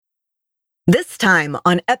time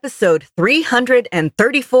on episode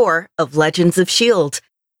 334 of Legends of S.H.I.E.L.D.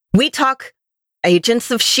 We talk Agents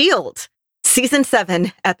of S.H.I.E.L.D., Season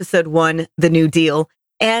 7, Episode 1, The New Deal,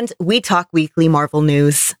 and we talk weekly Marvel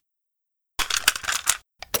news.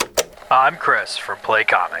 I'm Chris from Play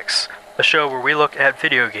Comics, a show where we look at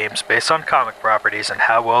video games based on comic properties and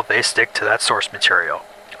how well they stick to that source material,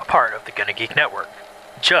 a part of the Gonna Geek Network,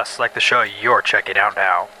 just like the show you're checking out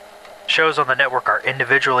now. Shows on the network are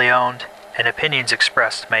individually owned, and opinions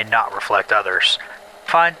expressed may not reflect others.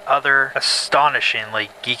 Find other astonishingly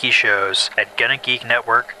geeky shows at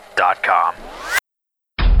GonnaGeekNetwork.com.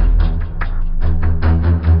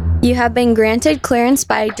 You have been granted clearance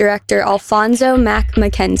by Director Alfonso Mack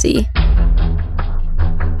Mackenzie.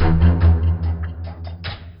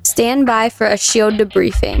 Stand by for a S.H.I.E.L.D.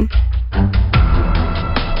 debriefing.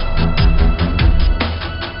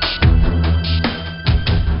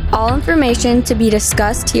 All information to be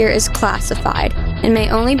discussed here is classified and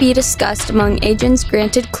may only be discussed among agents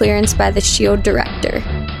granted clearance by the S.H.I.E.L.D. Director.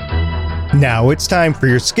 Now it's time for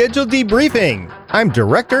your scheduled debriefing. I'm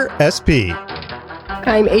Director SP.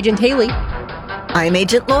 I'm Agent Haley. I'm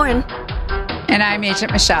Agent Lauren. And I'm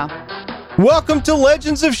Agent Michelle. Welcome to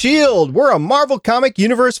Legends of S.H.I.E.L.D. We're a Marvel Comic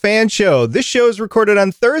Universe fan show. This show is recorded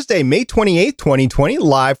on Thursday, May 28th, 2020,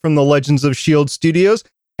 live from the Legends of S.H.I.E.L.D. studios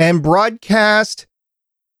and broadcast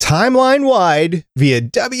timeline-wide via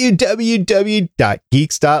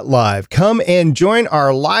www.geeks.live. Come and join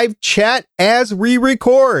our live chat as we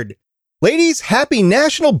record. Ladies, happy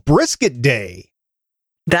National Brisket Day.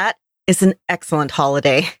 That is an excellent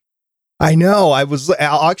holiday. I know. I was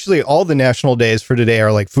actually, all the national days for today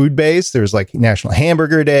are like food-based. There's like National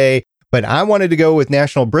Hamburger Day, but I wanted to go with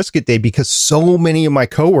National Brisket Day because so many of my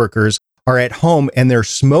coworkers are at home and they're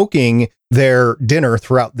smoking their dinner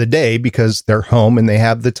throughout the day because they're home and they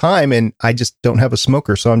have the time, and I just don't have a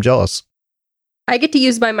smoker, so I'm jealous. I get to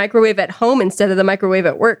use my microwave at home instead of the microwave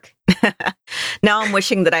at work. Now I'm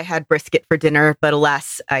wishing that I had brisket for dinner, but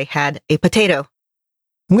alas, I had a potato.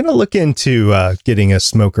 I'm going to look into getting a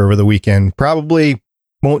smoker over the weekend. Probably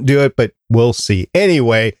won't do it, but we'll see.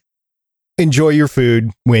 Anyway, enjoy your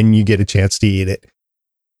food when you get a chance to eat it.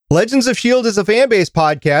 Legends of S.H.I.E.L.D. is a fan-based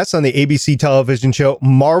podcast on the ABC television show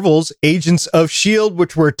Marvel's Agents of S.H.I.E.L.D.,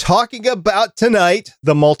 which we're talking about tonight,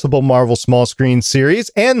 the multiple Marvel small screen series,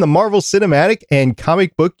 and the Marvel cinematic and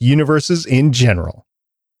comic book universes in general.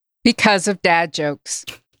 Because of dad jokes.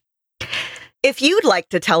 If you'd like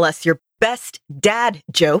to tell us your best dad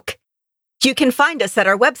joke, you can find us at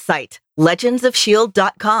our website,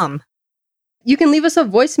 legendsofshield.com. You can leave us a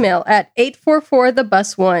voicemail at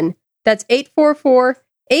 844-THE-BUS-1. That's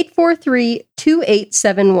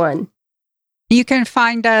 844-843-2871. You can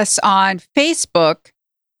find us on Facebook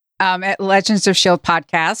at Legends of S.H.I.E.L.D.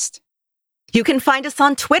 Podcast. You can find us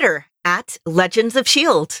on Twitter at Legends of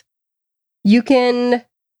S.H.I.E.L.D. You can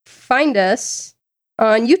find us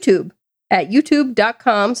on YouTube at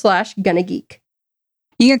youtube.com/GonnaGeek.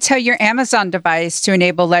 You can tell your Amazon device to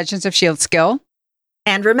enable Legends of S.H.I.E.L.D. skill.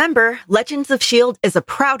 And remember, Legends of S.H.I.E.L.D. is a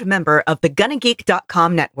proud member of the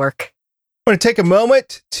GonnaGeek.com network. I want to take a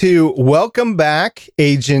moment to welcome back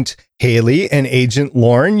Agent Haley and Agent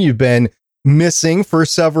Lauren. You've been missing for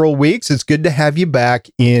several weeks. It's good to have you back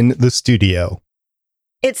in the studio.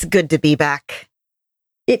 It's good to be back.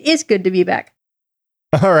 It is good to be back.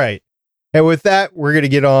 All right. And with that, we're going to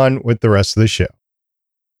get on with the rest of the show.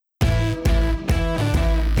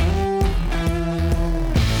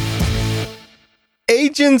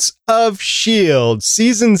 Agents of S.H.I.E.L.D.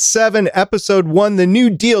 Season 7, Episode 1, The New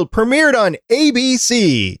Deal, premiered on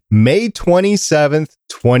ABC May 27th,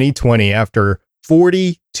 2020, after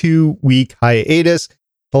 42-week hiatus.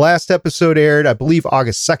 The last episode aired, I believe,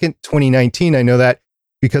 August 2nd, 2019. I know that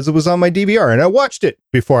because it was on my DVR, and I watched it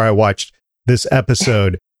before I watched this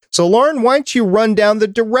episode. So, Lauren, why don't you run down the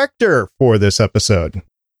director for this episode?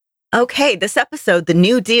 Okay, this episode, The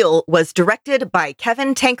New Deal, was directed by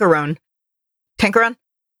Kevin Tachareon. Tachareon?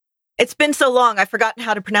 It's been so long, I've forgotten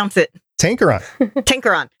how to pronounce it. Tachareon.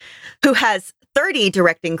 Tachareon, who has 30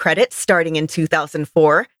 directing credits starting in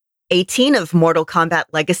 2004, 18 of Mortal Kombat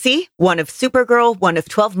Legacy, 1 of Supergirl, 1 of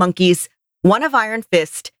 12 Monkeys, 1 of Iron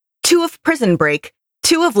Fist, 2 of Prison Break,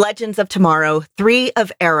 2 of Legends of Tomorrow, 3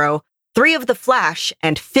 of Arrow, 3 of The Flash,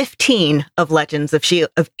 and 15 of Legends of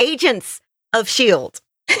S.H.I.E.L.D., of Agents of S.H.I.E.L.D.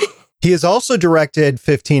 He has also directed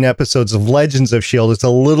 15 episodes of Legends of S.H.I.E.L.D. It's a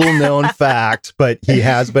little known fact, but he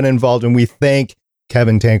has been involved, and we thank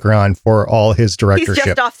Kevin Tachareon for all his directorship. He's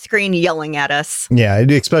just off screen yelling at us. Yeah,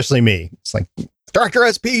 especially me. It's like,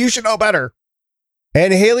 Director SP, you should know better.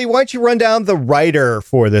 And Haley, why don't you run down the writer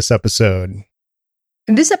for this episode?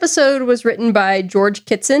 This episode was written by George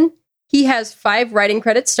Kitson. He has 5 writing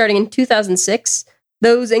credits starting in 2006.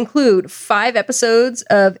 Those include 5 episodes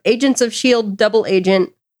of Agents of S.H.I.E.L.D. Double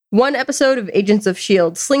Agent, 1 episode of Agents of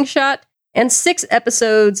S.H.I.E.L.D. Slingshot, and 6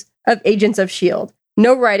 episodes of Agents of S.H.I.E.L.D.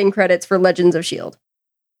 No writing credits for Legends of S.H.I.E.L.D.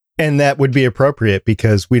 And that would be appropriate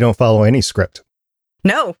because we don't follow any script.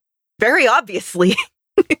 No, very obviously.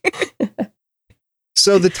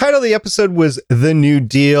 So the title of the episode was The New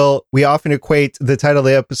Deal. We often equate the title of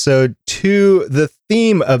the episode to the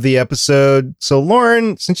theme of the episode. So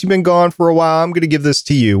Lauren, since you've been gone for a while, I'm going to give this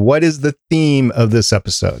to you. What is the theme of this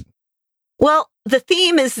episode? Well, the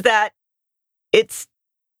theme is that it's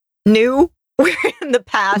new. We're in the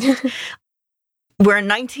past. We're in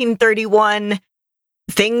 1931.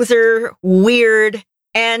 Things are weird.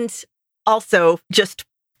 And also, just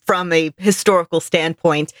from a historical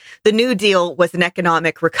standpoint, the New Deal was an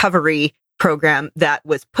economic recovery program that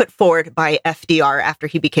was put forward by FDR after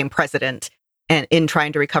he became president and in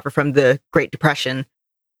trying to recover from the Great Depression.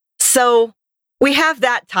 So we have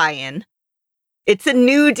that tie-in. It's a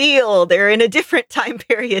new deal. They're in a different time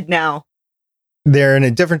period now. They're in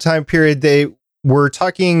a different time period. They were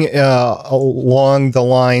talking along the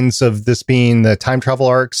lines of this being the time travel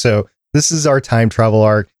arc. So this is our time travel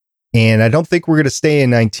arc. And I don't think we're going to stay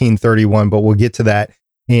in 1931, but we'll get to that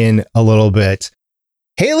in a little bit.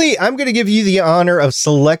 Haley, I'm going to give you the honor of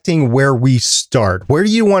selecting where we start. Where do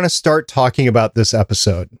you want to start talking about this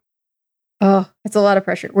episode? Oh, it's a lot of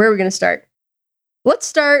pressure. Where are we going to start? Let's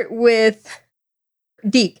start with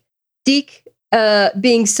Deke. Deke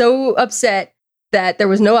being so upset that there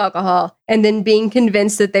was no alcohol and then being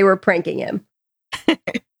convinced that they were pranking him.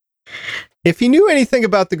 If he knew anything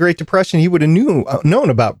about the Great Depression, he would have known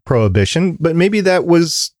about Prohibition, but maybe that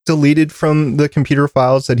was deleted from the computer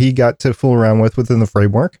files that he got to fool around with within the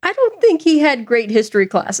framework. I don't think he had great history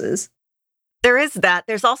classes. There is that.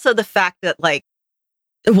 There's also the fact that, like,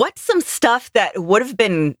 what's some stuff that would have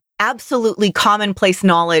been absolutely commonplace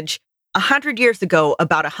knowledge 100 years ago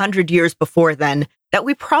about 100 years before then that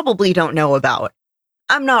we probably don't know about?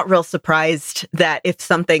 I'm not real surprised that if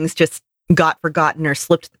some things just got forgotten or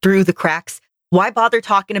slipped through the cracks, why bother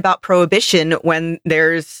talking about Prohibition when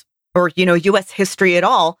there's, or, U.S. history at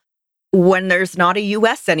all, when there's not a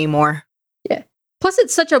U.S. anymore? Yeah. Plus,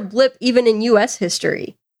 it's such a blip even in U.S.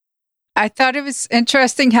 history. I thought it was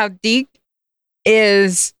interesting how Deke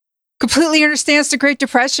completely understands the Great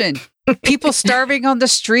Depression. People starving on the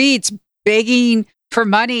streets, begging for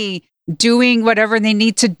money, doing whatever they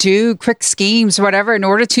need to do, quick schemes, whatever, in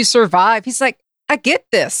order to survive. He's like, I get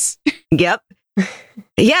this. Yep.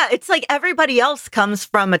 Yeah, it's like everybody else comes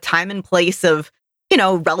from a time and place of,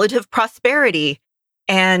 relative prosperity.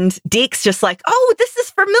 And Deke's just like, oh, this is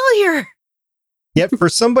familiar. Yet for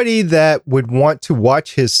somebody that would want to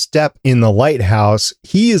watch his step in the lighthouse,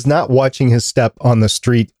 he is not watching his step on the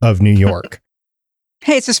street of New York.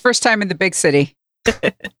 Hey, it's his first time in the big city.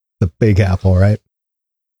 The Big Apple, right?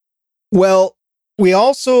 Well, we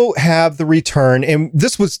also have the return, and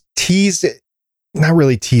this was teased. Not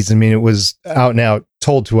really teased. I mean, it was out and out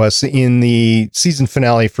told to us in the season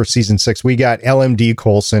finale for season 6. We got LMD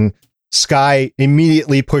Coulson. Sky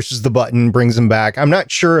immediately pushes the button, brings him back. I'm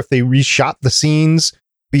not sure if they reshot the scenes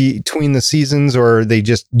between the seasons or they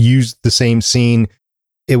just used the same scene.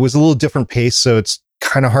 It was a little different pace, so it's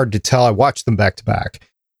kind of hard to tell. I watched them back to back.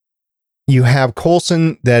 You have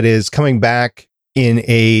Coulson that is coming back in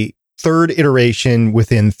a third iteration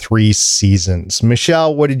within 3 seasons.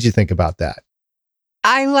 Michelle, what did you think about that?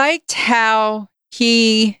 I liked how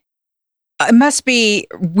it must be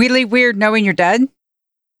really weird knowing you're dead.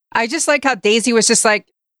 I just like how Daisy was just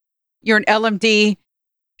like, you're an LMD.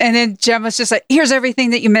 And then Jem was just like, here's everything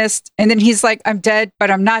that you missed. And then he's like, I'm dead, but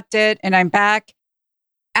I'm not dead. And I'm back.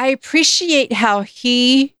 I appreciate how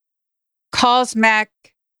he calls Mac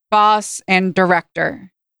boss and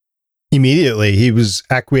director. Immediately. He was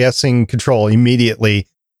acquiescing control immediately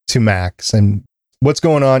to Max and what's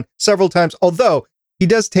going on several times. Although he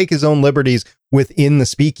does take his own liberties within the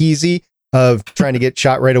speakeasy of trying to get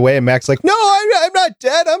shot right away. And Mac's like, no, I'm not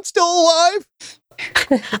dead. I'm still alive.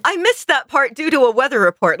 I missed that part due to a weather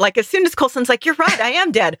report. Like, as soon as Coulson's like, you're right, I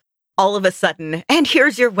am dead. All of a sudden, and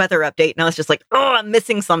here's your weather update. And I was just like, oh, I'm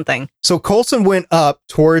missing something. So Coulson went up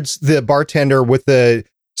towards the bartender with the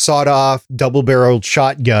sawed-off, double-barreled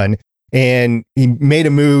shotgun, and he made a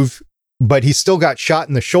move, but he still got shot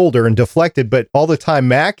in the shoulder and deflected. But all the time,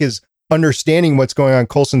 Mac is understanding what's going on.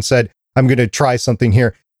 Coulson said, I'm going to try something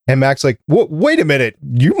here. And Mac's like, wait a minute,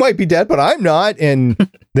 you might be dead, but I'm not. And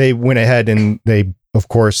they went ahead and they, of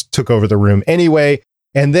course, took over the room anyway.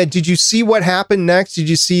 And then did you see what happened next? Did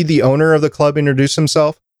you see the owner of the club introduce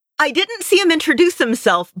himself? I didn't see him introduce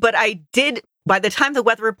himself, but I did by the time the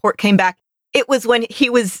weather report came back, it was when he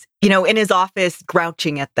was, in his office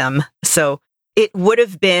grouching at them. So it would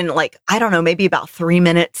have been like, I don't know, maybe about 3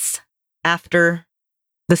 minutes after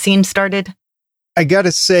the scene started. I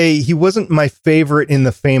gotta say, he wasn't my favorite in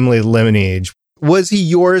the family lineage. Was he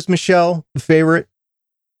yours, Michelle, the favorite?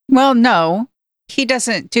 Well, no, he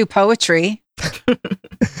doesn't do poetry.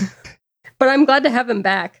 But I'm glad to have him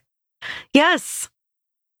back. Yes.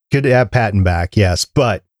 Good to have Patton back, yes.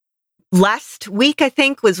 But last week, I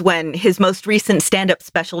think, was when his most recent stand-up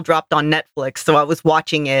special dropped on Netflix. So I was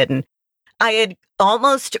watching it and I had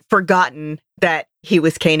almost forgotten that he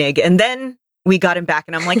was Koenig. And then we got him back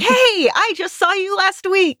and I'm like, hey, I just saw you last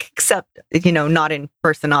week. Except, not in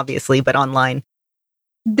person, obviously, but online.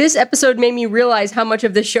 This episode made me realize how much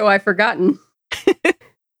of this show I've forgotten.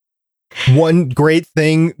 one great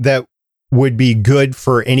thing that would be good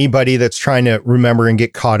for anybody that's trying to remember and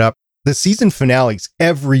get caught up, the season finales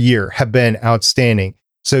every year have been outstanding.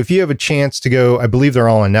 So if you have a chance to go, I believe they're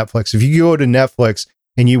all on Netflix. If you go to Netflix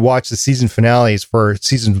and you watch the season finales for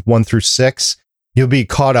seasons 1 through 6, you'll be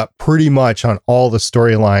caught up pretty much on all the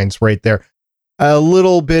storylines right there. A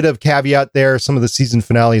little bit of caveat there. Some of the season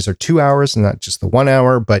finales are 2 hours and not just the 1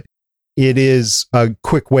 hour, but it is a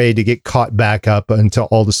quick way to get caught back up into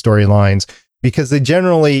all the storylines, because they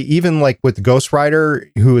generally, even like with Ghost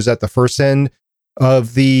Rider, who is at the first end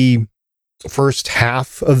of the first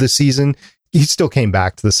half of the season, he still came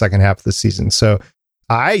back to the second half of the season. So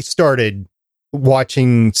I started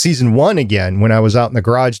watching season 1 again when I was out in the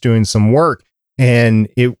garage doing some work, and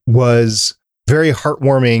it was very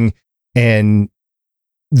heartwarming, and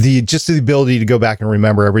the ability to go back and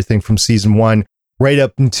remember everything from season 1 right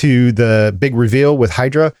up into the big reveal with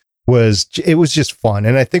Hydra was just fun.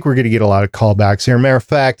 And I think we're going to get a lot of callbacks here. Matter of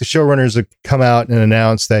fact, the showrunners have come out and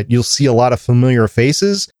announced that you'll see a lot of familiar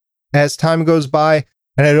faces as time goes by.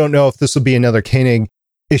 And I don't know if this will be another Koenig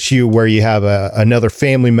issue where you have another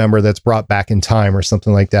family member that's brought back in time or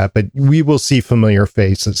something like that, but we will see familiar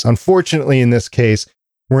faces. Unfortunately, in this case,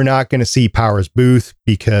 we're not going to see Powers Booth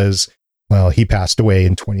because, well, he passed away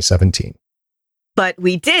in 2017. But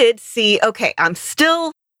we did see, okay, I'm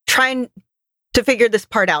still trying to figure this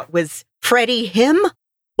part out. Was Freddy him,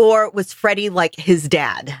 or was Freddy like his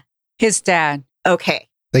dad? His dad. Okay.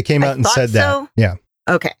 They came out and said so. that. Yeah.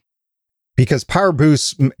 Okay. Because Power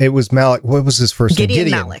Boost, it was Malik. What was his first name?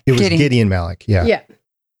 Gideon Malik. It was Gideon Malik. Yeah. Yeah.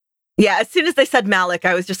 Yeah. As soon as they said Malik,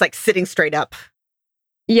 I was just like sitting straight up.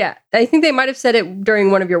 Yeah. I think they might have said it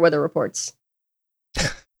during one of your weather reports.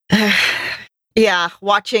 Yeah.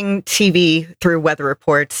 Watching TV through weather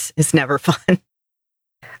reports is never fun.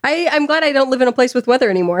 I'm glad I don't live in a place with weather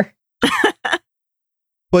anymore.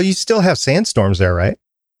 Well, you still have sandstorms there, right?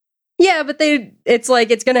 Yeah, but it's like,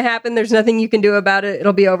 it's going to happen. There's nothing you can do about it.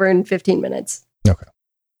 It'll be over in 15 minutes. Okay.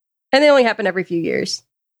 And they only happen every few years.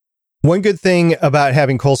 One good thing about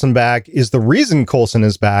having Coulson back is the reason Coulson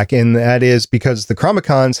is back, and that is because the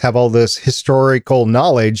Chromicons have all this historical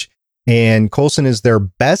knowledge, and Coulson is their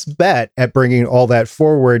best bet at bringing all that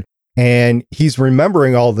forward, and he's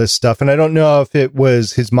remembering all this stuff. And I don't know if it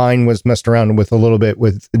was his mind was messed around with a little bit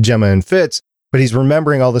with Gemma and Fitz, but he's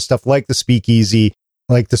remembering all this stuff like the speakeasy,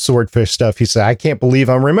 like the swordfish stuff. He said, I can't believe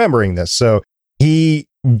I'm remembering this. So he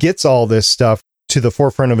gets all this stuff to the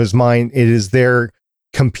forefront of his mind. It is their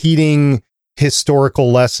competing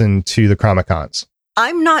historical lesson to the Chromicons.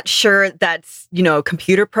 I'm not sure that's,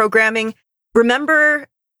 computer programming. Remember,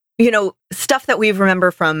 stuff that we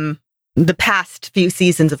remember from the past few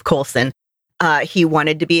seasons of Coulson. He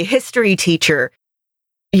wanted to be a history teacher.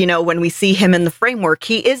 When we see him in the framework,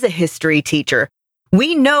 he is a history teacher.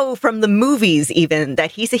 We know from the movies even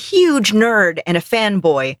that he's a huge nerd and a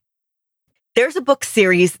fanboy. There's a book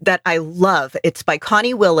series that I love. It's by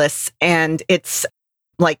Connie Willis, and it's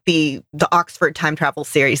like the Oxford time travel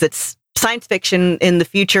series. It's science fiction in the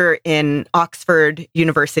future in Oxford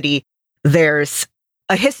University. There's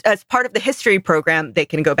as part of the history program, they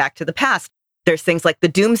can go back to the past. There's things like the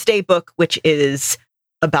Doomsday Book, which is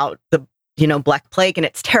about the, Black Plague, and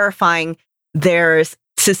it's terrifying. There's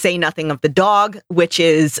To Say Nothing of the Dog, which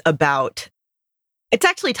is about, it's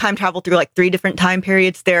actually time travel through like 3 different time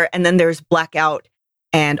periods there. And then there's Blackout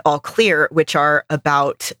and All Clear, which are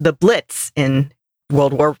about the Blitz in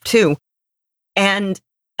World War II. And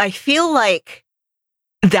I feel like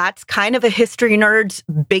that's kind of a history nerd's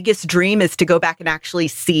biggest dream, is to go back and actually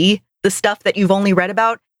see the stuff that you've only read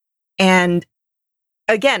about. And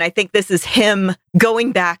again, I think this is him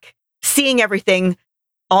going back, seeing everything,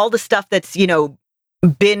 all the stuff that's,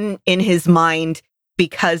 been in his mind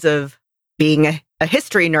because of being a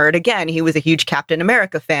history nerd. Again, he was a huge Captain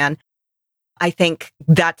America fan. I think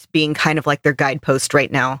that's being kind of like their guidepost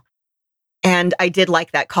right now. And I did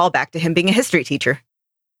like that callback to him being a history teacher.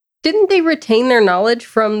 Didn't they retain their knowledge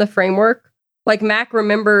from the framework? Like Mac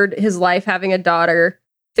remembered his life having a daughter.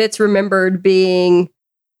 Fitz remembered being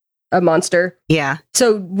a monster. Yeah.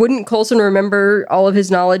 So wouldn't Coulson remember all of his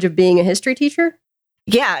knowledge of being a history teacher?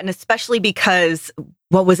 Yeah, and especially because,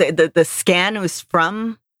 what was it? The scan was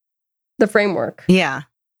from? The framework. Yeah.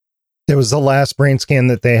 It was the last brain scan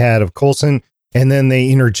that they had of Coulson, and then they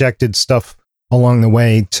interjected stuff along the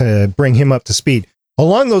way to bring him up to speed.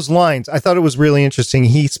 Along those lines, I thought it was really interesting.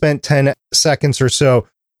 He spent 10 seconds or so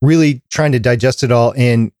really trying to digest it all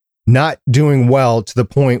and not doing well, to the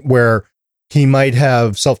point where he might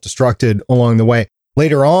have self-destructed along the way.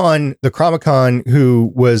 Later on, the Chromicon,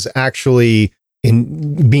 who was actually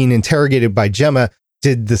being interrogated by Gemma,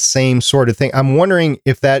 did the same sort of thing. I'm wondering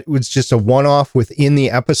if that was just a one-off within the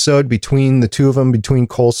episode between the two of them, between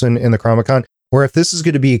Coulson and the Chromicon, or if this is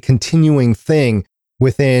going to be a continuing thing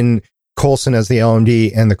within Coulson as the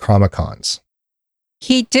LMD and the Chromicons.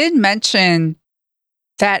 He did mention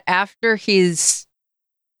that after he's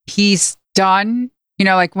done, you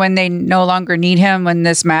know, like when they no longer need him, when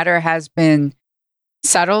this matter has been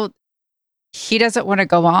settled, he doesn't want to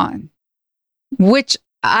go on, which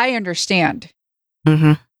I understand.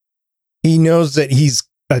 Mm-hmm. He knows that he's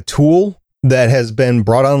a tool that has been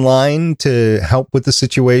brought online to help with the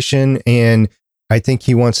situation, and I think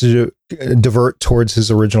he wants to divert towards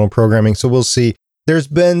his original programming. So we'll see. There's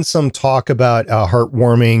been some talk about a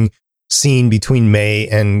heartwarming scene between May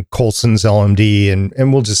and Coulson's LMD,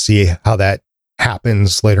 and we'll just see how that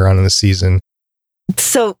happens later on in the season.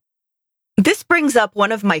 So this brings up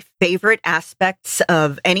one of my favorite aspects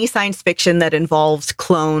of any science fiction that involves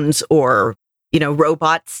clones or, you know,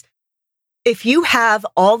 robots. If you have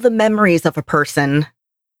all the memories of a person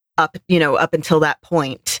up until that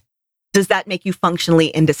point, does that make you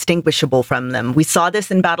functionally indistinguishable from them? We saw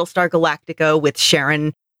this in Battlestar Galactica with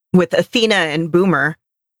Sharon, with Athena and Boomer.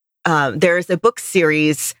 There's a book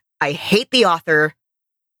series. I hate the author,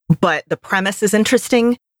 but the premise is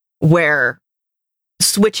interesting, where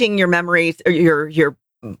switching your memories or your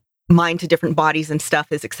mind to different bodies and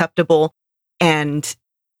stuff is acceptable. And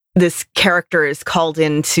this character is called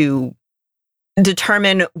in to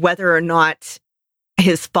determine whether or not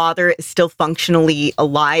his father is still functionally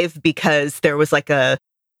alive, because there was like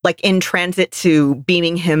in transit to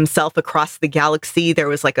beaming himself across the galaxy, there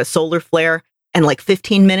was like a solar flare and like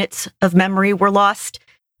 15 minutes of memory were lost.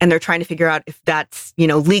 And they're trying to figure out if that's, you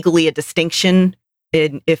know, legally a distinction.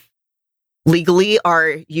 If legally,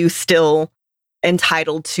 are you still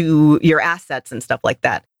entitled to your assets and stuff like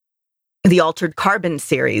that? The Altered Carbon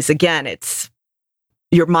series, again, it's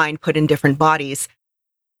your mind put in different bodies.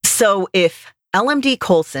 So if LMD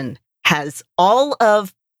Coulson has all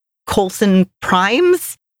of Coulson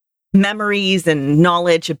Prime's memories and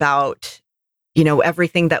knowledge about, you know,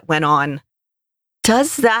 everything that went on,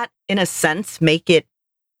 does that, in a sense, make it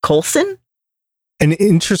Coulson? An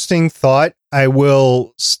interesting thought. I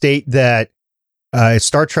will state that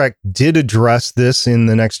Star Trek did address this in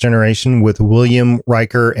The Next Generation with William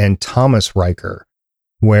Riker and Thomas Riker,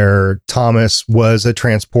 where Thomas was a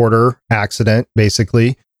transporter accident,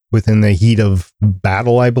 basically, within the heat of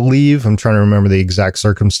battle, I believe. I'm trying to remember the exact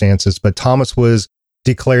circumstances, but Thomas was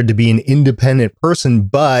declared to be an independent person,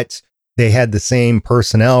 but they had the same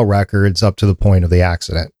personnel records up to the point of the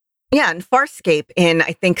accident. Yeah, and Farscape in,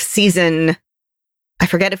 I think, season, I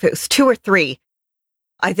forget if it was 2 or 3.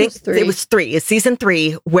 I think it was 3. It's season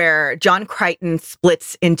 3, where John Crichton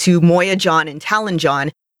splits into Moya John and Talon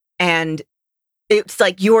John. And it's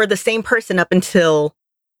like you're the same person up until,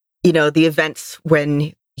 you know, the events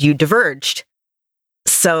when you diverged.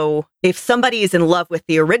 So if somebody is in love with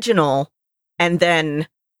the original and then,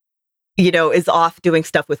 you know, is off doing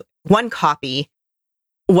stuff with one copy,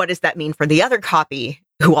 what does that mean for the other copy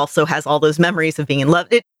who also has all those memories of being in love?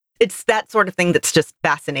 It's that sort of thing that's just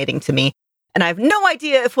fascinating to me. And I have no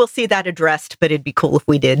idea if we'll see that addressed, but it'd be cool if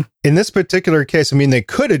we did. In this particular case, I mean, they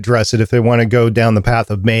could address it if they want to go down the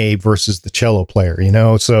path of May versus the cello player, you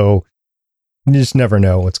know? So you just never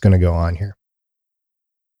know what's going to go on here.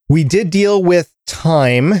 We did deal with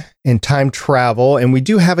time and time travel, and we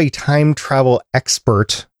do have a time travel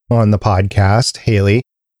expert on the podcast, Haley.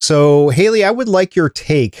 So, Haley, I would like your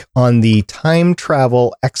take on the time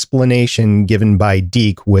travel explanation given by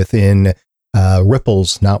Deke within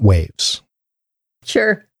Ripples, Not Waves.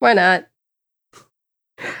 Sure, why not?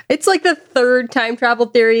 It's like the third time travel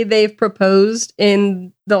theory they've proposed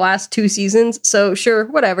in the last 2 seasons, so sure,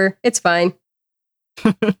 whatever, it's fine.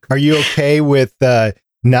 Are you okay with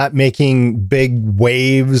not making big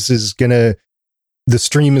waves? The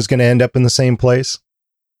stream is gonna end up in the same place?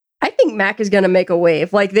 I think Mac is going to make a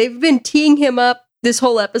wave. Like, they've been teeing him up this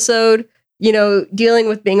whole episode, you know, dealing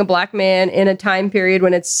with being a black man in a time period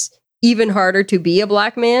when it's even harder to be a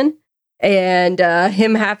black man, and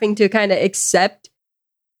him having to kind of accept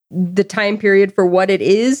the time period for what it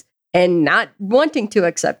is and not wanting to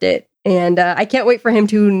accept it. And I can't wait for him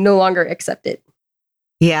to no longer accept it.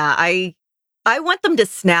 Yeah, I want them to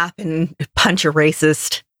snap and punch a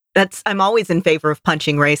racist. I'm always in favor of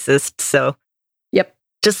punching racists, so yep.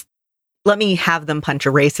 Just let me have them punch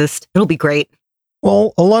a racist. It'll be great.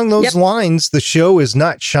 Well, along those lines, the show is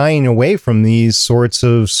not shying away from these sorts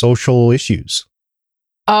of social issues.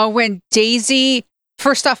 When Daisy,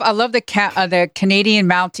 first off, I love the Canadian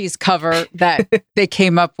Mounties cover that they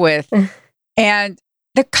came up with. And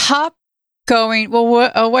the cop going,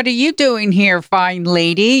 well, what are you doing here, fine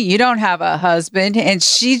lady? You don't have a husband. And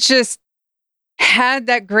she just had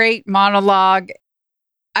that great monologue.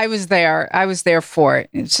 I was there for it.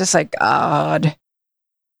 It's just like, God.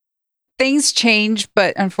 Things change,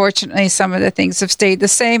 but unfortunately, some of the things have stayed the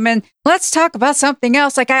same. And let's talk about something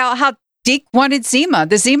else, like how Deke wanted Zima.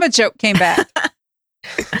 The Zima joke came back.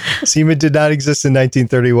 Zima did not exist in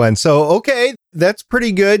 1931. So, okay, that's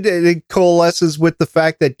pretty good. It coalesces with the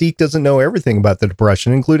fact that Deke doesn't know everything about the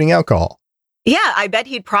Depression, including alcohol. Yeah, I bet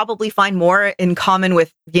he'd probably find more in common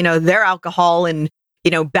with, you know, their alcohol and,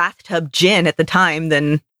 you know, bathtub gin at the time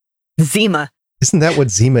than Zima. Isn't that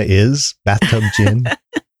what Zima is? Bathtub gin?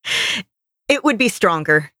 It would be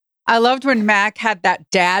stronger. I loved when Mac had that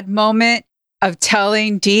dad moment of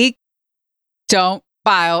telling Deke, don't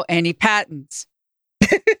file any patents.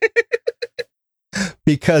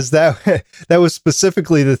 Because that was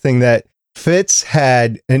specifically the thing that Fitz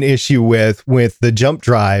had an issue with the jump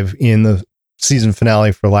drive in the season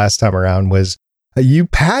finale for last time around was, you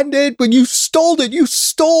patented, but you stole it. You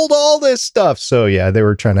stole all this stuff. So yeah, they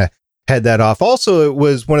were trying to head that off. Also, it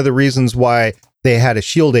was one of the reasons why they had a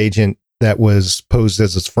S.H.I.E.L.D. agent that was posed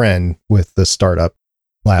as his friend with the startup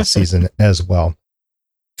last season as well.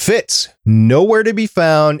 Fitz, nowhere to be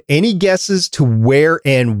found. Any guesses to where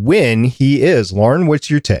and when he is? Lauren,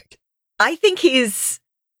 what's your take? I think he's,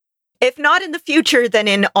 if not in the future, then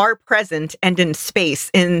in our present and in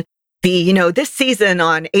space. In the, you know, this season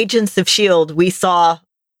on Agents of S.H.I.E.L.D., we saw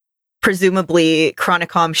presumably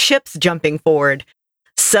Chronicom ships jumping forward.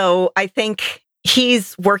 So I think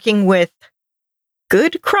he's working with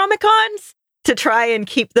good Chromicons to try and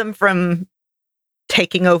keep them from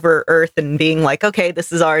taking over Earth and being like, okay,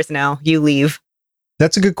 this is ours now, you leave.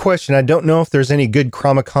 That's a good question. I don't know if there's any good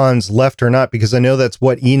Chromicons left or not, because I know that's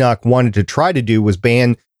what Enoch wanted to try to do, was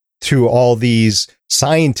ban through all these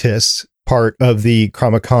scientists part of the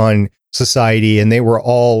Chromicon society, and they were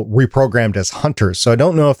all reprogrammed as hunters. So I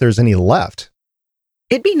don't know if there's any left.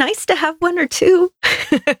 It'd be nice to have one or two.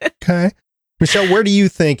 Okay. Michelle, where do you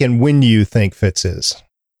think and when do you think Fitz is?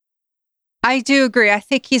 I do agree. I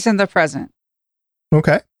think he's in the present.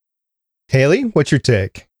 Okay. Haley, what's your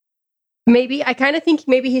take? Maybe. I kind of think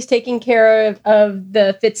maybe he's taking care of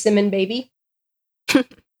the Fitzsimmons baby.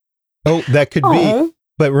 Oh, that could be.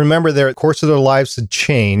 But remember, the course of their lives had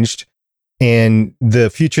changed, and the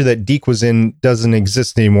future that Deke was in doesn't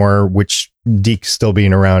exist anymore, which Deke still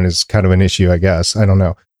being around is kind of an issue, I guess. I don't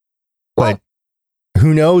know. But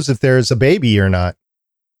who knows if there's a baby or not?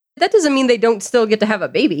 That doesn't mean they don't still get to have a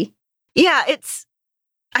baby. Yeah,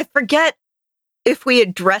 I forget if we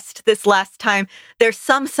addressed this last time. There's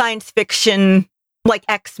some science fiction, like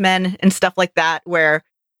X-Men and stuff like that, where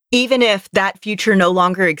even if that future no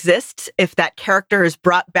longer exists, if that character is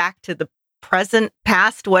brought back to the present,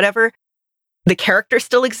 past, whatever, the character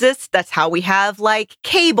still exists. That's how we have, like,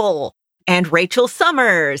 Cable and Rachel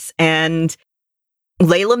Summers and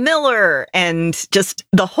Layla Miller and just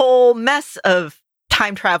the whole mess of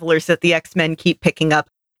time travelers that the X-Men keep picking up,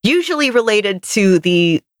 usually related to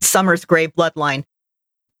the Summers Gray bloodline.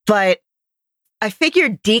 But I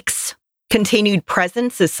figured Deke's continued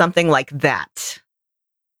presence is something like that.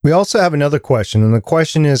 We also have another question, and the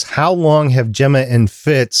question is, how long have Gemma and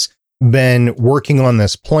Fitz been working on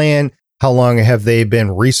this plan? How long have they been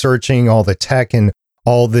researching all the tech and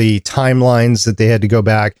all the timelines that they had to go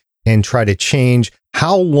back and try to change?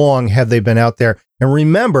 How long have they been out there? And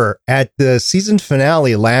remember, at the season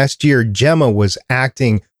finale last year, Gemma was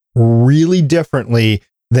acting really differently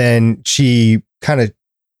than she kind of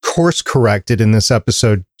course corrected in this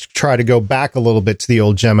episode to try to go back a little bit to the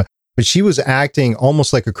old Gemma. But she was acting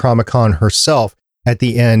almost like a Chromicon herself at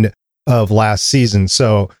the end of last season.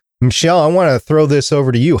 So, Michelle, I want to throw this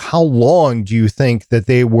over to you. How long do you think that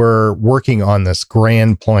they were working on this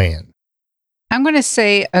grand plan? I'm going to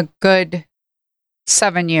say a good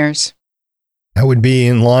 7 years. That would be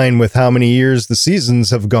in line with how many years the seasons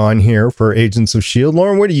have gone here for Agents of S.H.I.E.L.D.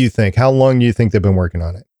 Lauren, what do you think? How long do you think they've been working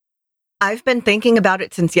on it? I've been thinking about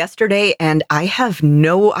it since yesterday, and I have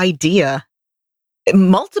no idea.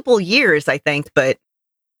 Multiple years, I think, but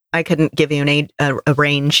I couldn't give you a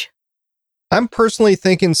range. I'm personally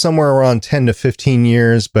thinking somewhere around 10 to 15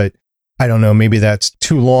 years, but I don't know. Maybe that's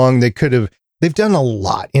too long. They've done a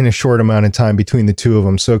lot in a short amount of time between the two of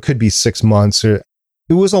them. So it could be 6 months. It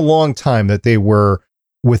was a long time that they were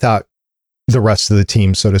without the rest of the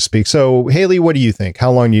team, so to speak. So Haley, what do you think?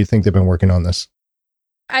 How long do you think they've been working on this?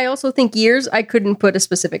 I also think years. I couldn't put a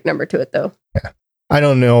specific number to it, though. Yeah. I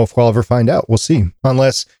don't know if we'll ever find out. We'll see.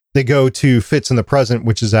 Unless they go to Fitz in the present,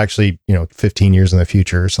 which is actually, 15 years in the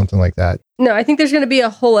future or something like that. No, I think there's going to be a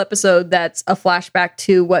whole episode that's a flashback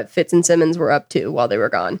to what Fitz and Simmons were up to while they were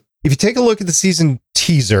gone. If you take a look at the season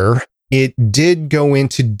teaser, it did go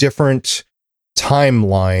into different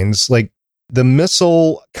timelines. Like the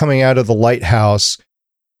missile coming out of the lighthouse,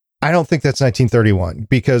 I don't think that's 1931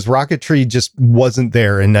 because rocketry just wasn't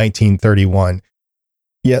there in 1931.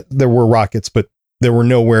 Yet there were rockets, but they were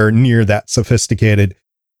nowhere near that sophisticated.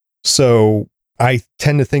 So I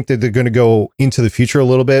tend to think that they're going to go into the future a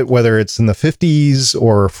little bit, whether it's in the 50s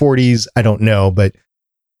or 40s. I don't know, but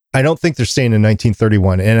I don't think they're staying in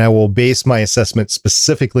 1931. And I will base my assessment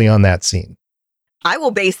specifically on that scene. I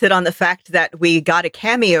will base it on the fact that we got a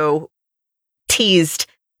cameo teased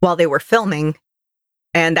while they were filming,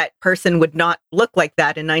 and that person would not look like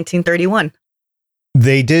that in 1931.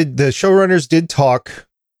 The showrunners did talk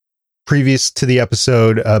previous to the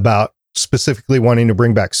episode about specifically wanting to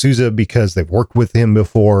bring back Sousa because they've worked with him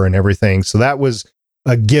before and everything. So that was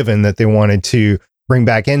a given that they wanted to bring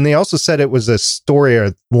back. And they also said it was a story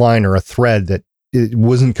or line or a thread that it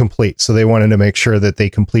wasn't complete. So they wanted to make sure that they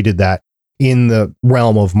completed that in the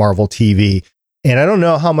realm of Marvel TV. And I don't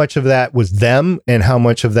know how much of that was them and how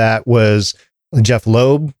much of that was Jeff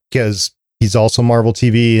Loeb, because he's also Marvel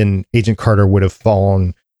TV and Agent Carter would have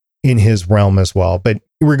fallen in his realm as well. But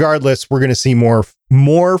regardless, we're going to see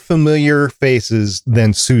more familiar faces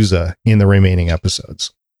than Sousa in the remaining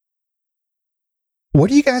episodes. What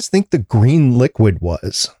do you guys think the green liquid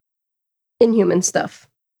was? Inhuman stuff.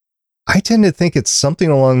 I tend to think it's something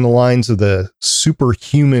along the lines of the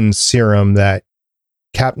superhuman serum that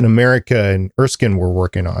Captain America and Erskine were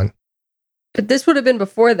working on. But this would have been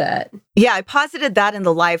before that. Yeah, I posited that in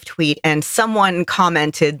the live tweet, and someone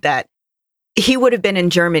commented that he would have been in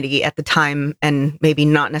Germany at the time and maybe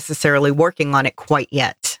not necessarily working on it quite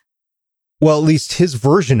yet. Well, at least his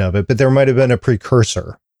version of it, but there might have been a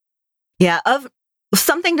precursor. Yeah,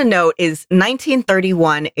 something to note is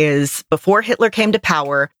 1931 is before Hitler came to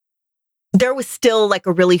power. There was still like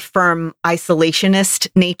a really firm isolationist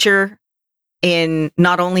nature in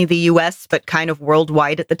not only the US, but kind of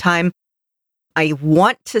worldwide at the time. I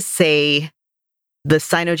want to say the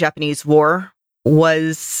Sino-Japanese War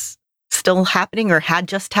was still happening or had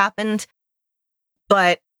just happened.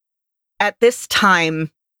 But at this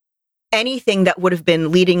time, anything that would have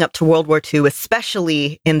been leading up to World War II,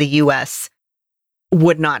 especially in the US,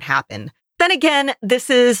 would not happen. Then again, this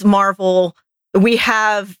is Marvel. We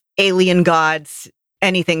have alien gods.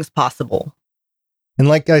 Anything's possible. And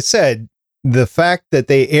like I said, the fact that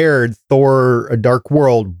they aired Thor: A Dark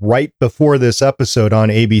World right before this episode on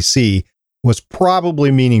ABC was probably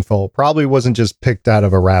meaningful. Probably wasn't just picked out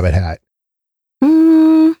of a rabbit hat.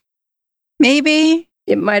 Maybe.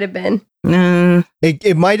 It might have been.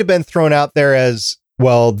 It might have been thrown out there as,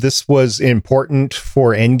 well, this was important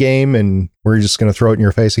for Endgame and we're just going to throw it in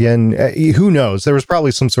your face again. Who knows? There was probably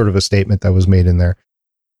some sort of a statement that was made in there.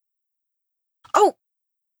 Oh,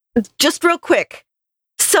 just real quick.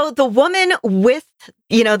 So the woman with,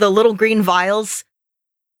 the little green vials,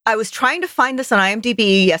 I was trying to find this on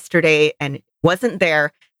IMDb yesterday and it wasn't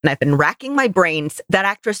there. And I've been racking my brains. That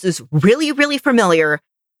actress is really, really familiar.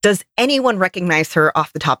 Does anyone recognize her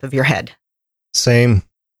off the top of your head? Same.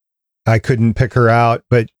 I couldn't pick her out,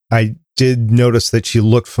 but I did notice that she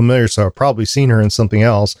looked familiar. So I've probably seen her in something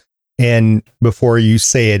else. And before you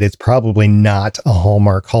say it, it's probably not a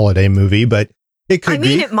Hallmark holiday movie, but it could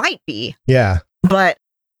be. It might be. Yeah. But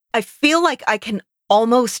I feel like I can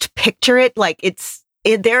almost picture it. Like it's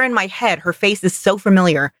there in my head. Her face is so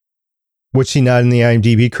familiar. Was she not in the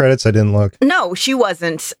IMDb credits? I didn't look. No, she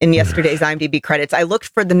wasn't in yesterday's IMDb credits. I looked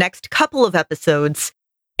for the next couple of episodes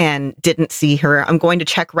and didn't see her. I'm going to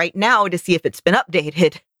check right now to see if it's been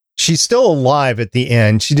updated. She's still alive at the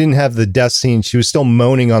end. She didn't have the death scene. She was still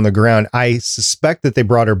moaning on the ground. I suspect that they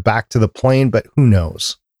brought her back to the plane, but who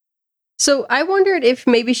knows? So I wondered if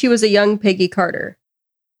maybe she was a young Peggy Carter.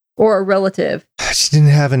 or a relative. She didn't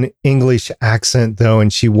have an English accent, though,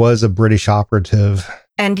 and she was a British operative.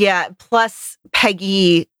 And yeah, plus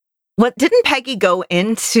Peggy, didn't Peggy go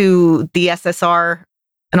into the SSR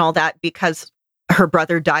and all that because her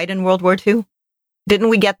brother died in World War II? Didn't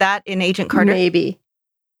we get that in Agent Carter? Maybe.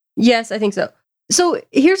 Yes, I think so. So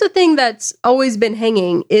here's the thing that's always been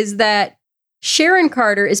hanging is that Sharon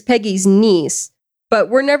Carter is Peggy's niece, but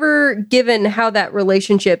we're never given how that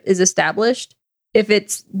relationship is established, if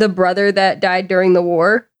it's the brother that died during the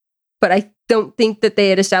war. But I don't think that they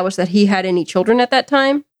had established that he had any children at that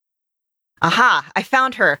time. Aha, I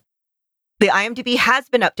found her. The IMDb has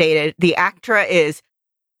been updated. The actra is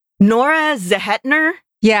Nora Zehetner.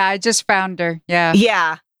 Yeah, I just found her. Yeah.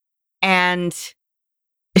 Yeah. And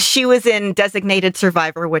she was in Designated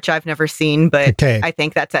Survivor, which I've never seen, but Okay. I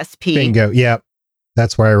think that's SP. Bingo. Yeah.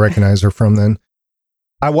 That's where I recognize her from then.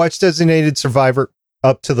 I watched Designated Survivor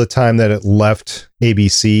up to the time that it left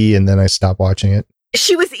ABC, and then I stopped watching it.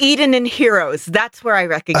 She was Eden in Heroes. That's where I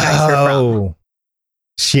recognize her from.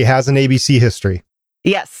 She has an ABC history.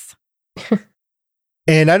 Yes.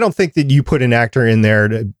 And I don't think that you put an actor in there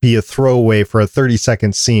to be a throwaway for a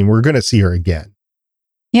 30-second scene. We're going to see her again.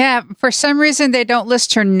 Yeah, for some reason they don't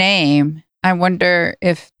list her name. I wonder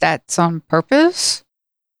if that's on purpose.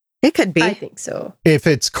 It could be. I think so. If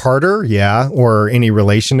it's Carter, yeah, or any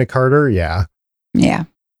relation to Carter, yeah. Yeah.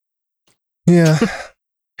 Yeah.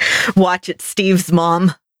 Watch it, Steve's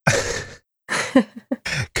mom.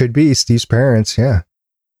 Could be Steve's parents, yeah.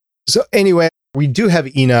 So anyway, we do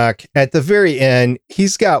have Enoch at the very end.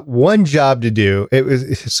 He's got one job to do.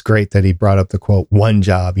 It's great that he brought up the quote, one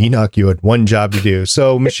job. Enoch, you had one job to do.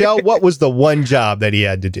 So Michelle, what was the one job that he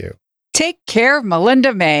had to do? Take care of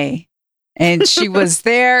Melinda May. And she was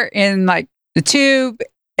there in like the tube,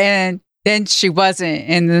 and then she wasn't.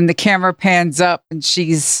 And then the camera pans up and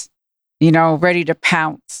she's, ready to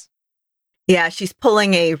pounce. Yeah, she's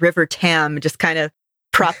pulling a River Tam just kind of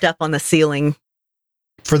propped up on the ceiling.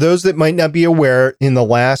 For those that might not be aware, in the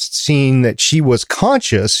last scene that she was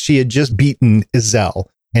conscious, she had just beaten Ezell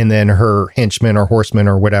and then her henchman or horseman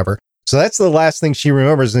or whatever. So that's the last thing she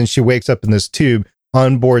remembers. And she wakes up in this tube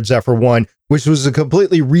on board Zephyr 1, which was a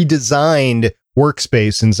completely redesigned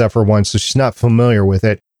workspace in Zephyr 1. So she's not familiar with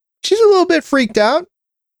it. She's a little bit freaked out.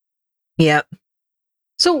 Yep.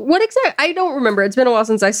 So what exactly, I don't remember. It's been a while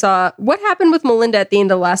since I saw what happened with Melinda at the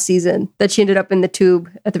end of last season that she ended up in the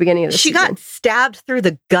tube at the beginning of the season. She got stabbed through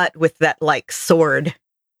the gut with that sword.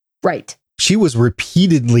 Right. She was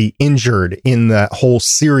repeatedly injured in that whole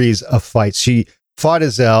series of fights. She fought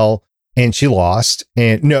Ezell and she lost.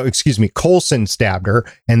 Coulson stabbed her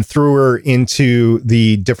and threw her into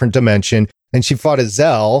the different dimension. And she fought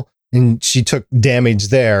Ezell and she took damage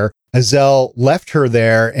there. Ezell left her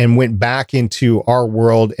there and went back into our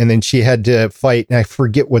world. And then she had to fight, and I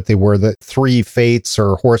forget what they were, the 3 fates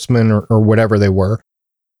or horsemen or whatever they were.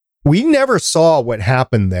 We never saw what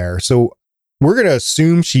happened there. So we're going to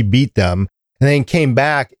assume she beat them and then came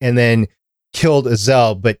back and then killed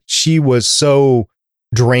Ezell. But she was so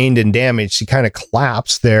drained and damaged, she kind of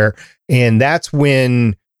collapsed there. And that's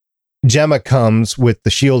when Gemma comes with the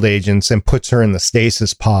S.H.I.E.L.D. agents and puts her in the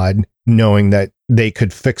stasis pod, knowing that they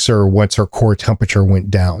could fix her once her core temperature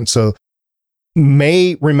went down. So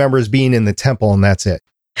May remembers being in the temple, and that's it.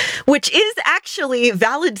 Which is actually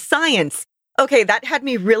valid science. Okay, that had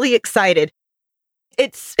me really excited.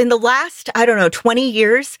 It's in the last, 20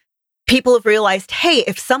 years, people have realized, hey,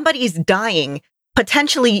 if somebody's dying,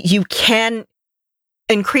 potentially you can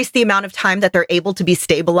increase the amount of time that they're able to be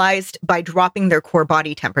stabilized by dropping their core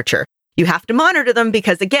body temperature. You have to monitor them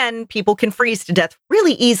because, again, people can freeze to death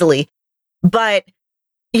really easily. But,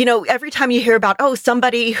 every time you hear about,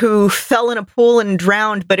 somebody who fell in a pool and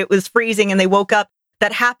drowned, but it was freezing and they woke up,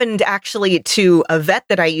 that happened actually to a vet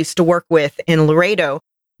that I used to work with in Laredo.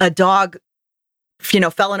 A dog,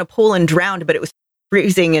 fell in a pool and drowned, but it was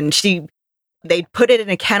freezing, and they put it in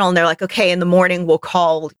a kennel and they're like, okay, in the morning we'll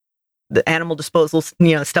call the animal disposal,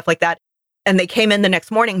 stuff like that. And they came in the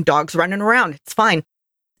next morning, dogs running around. It's fine.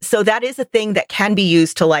 So that is a thing that can be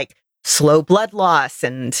used to slow blood loss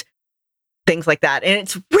and things like that. And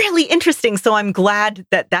it's really interesting. So I'm glad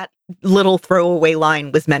that little throwaway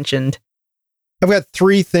line was mentioned. I've got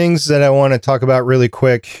 3 things that I want to talk about really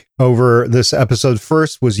quick over this episode.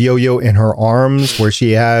 First was Yo-Yo in her arms, where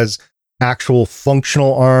she has actual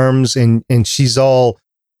functional arms, and she's all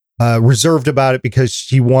reserved about it because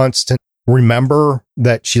she wants to remember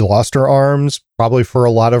that she lost her arms, probably for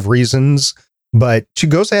a lot of reasons. But she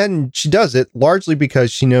goes ahead and she does it largely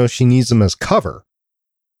because she knows she needs them as cover.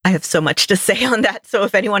 I have so much to say on that. So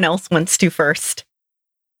if anyone else wants to first.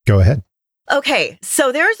 Go ahead. Okay,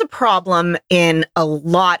 so there's a problem in a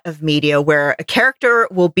lot of media where a character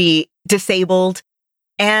will be disabled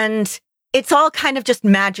and it's all kind of just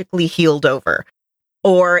magically healed over,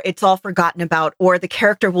 or it's all forgotten about, or the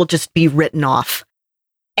character will just be written off.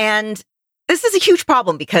 And this is a huge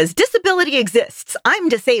problem because disability exists. I'm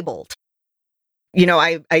disabled. You know,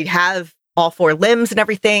 I have all 4 limbs and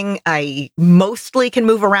everything. I mostly can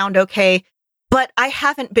move around okay, but I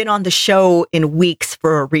haven't been on the show in weeks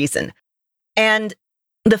for a reason. And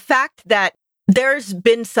the fact that there's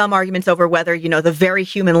been some arguments over whether, you know, the very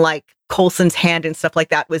human-like Coulson's hand and stuff like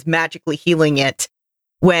that was magically healing it,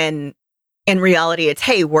 when in reality it's,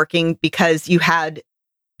 hey, working because you had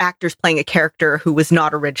actors playing a character who was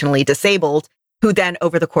not originally disabled, who then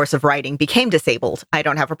over the course of writing became disabled. I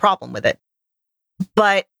don't have a problem with it.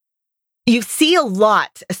 But you see a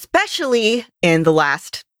lot, especially in the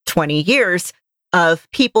last 20 years, of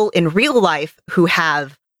people in real life who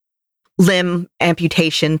have limb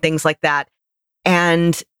amputation, things like that.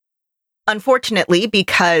 And unfortunately,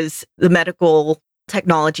 because the medical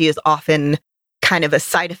technology is often kind of a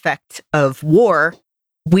side effect of war,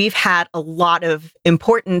 we've had a lot of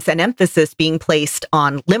importance and emphasis being placed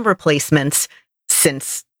on limb replacements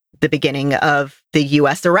since the beginning of the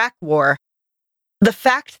US-Iraq war. The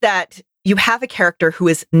fact that you have a character who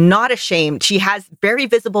is not ashamed, she has very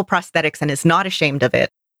visible prosthetics and is not ashamed of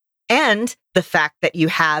it, and the fact that you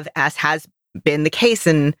have, as has been the case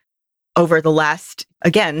in over the last,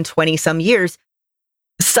 again, 20-some years,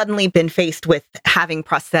 suddenly been faced with having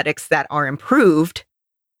prosthetics that are improved.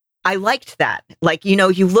 I liked that. Like, you know,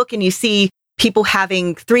 you look and you see people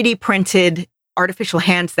having 3D printed artificial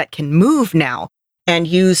hands that can move now and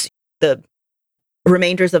use the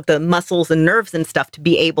remainders of the muscles and nerves and stuff to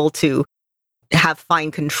be able to have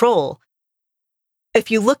fine control. If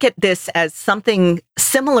you look at this as something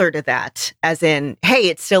similar to that, as in, hey,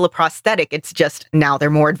 it's still a prosthetic, it's just now they're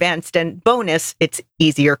more advanced, and bonus, it's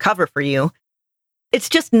easier cover for you. It's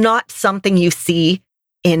just not something you see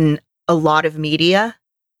in a lot of media.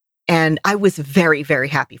 And I was very, very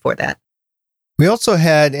happy for that. We also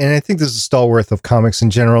had, and I think this is a stalwart of comics in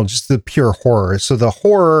general, just the pure horror. So the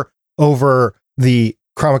horror over the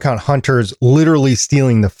Chromicon hunters literally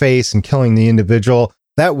stealing the face and killing the individual,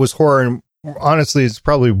 that was horror. And honestly, it's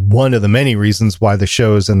probably one of the many reasons why the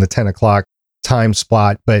show's in the 10 o'clock time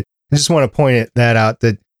slot. But I just want to point that out,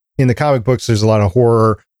 that in the comic books, there's a lot of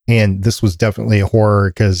horror. And this was definitely a horror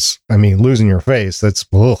because, I mean, losing your face,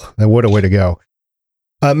 what a way to go.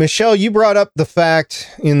 Michelle, you brought up the fact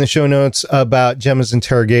in the show notes about Gemma's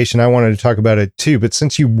interrogation. I wanted to talk about it too, but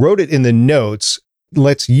since you wrote it in the notes,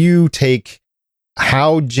 let's you take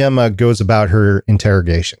how Gemma goes about her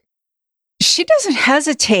interrogation. She doesn't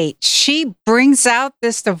hesitate. She brings out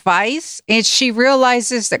this device and she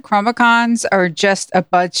realizes that Chromicons are just a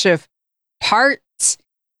bunch of parts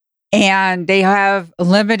and they have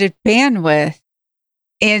limited bandwidth.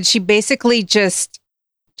 And she basically just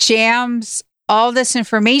jams all this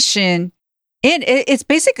information in. It's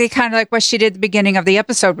basically kind of like what she did at the beginning of the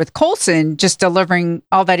episode with Coulson, just delivering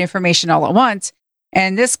all that information all at once.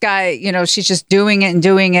 And this guy, you know, she's just doing it,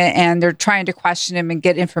 and they're trying to question him and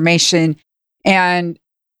get information. And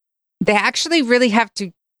they actually really have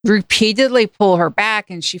to repeatedly pull her back,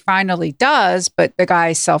 and she finally does, but the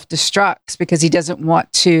guy self-destructs because he doesn't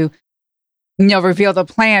want to, you know, reveal the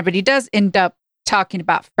plan, but he does end up talking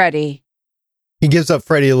about Freddy. He gives up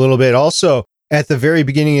Freddy a little bit. Also, at the very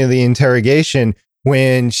beginning of the interrogation,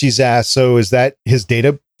 when she's asked, so is that his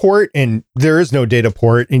data port? And there is no data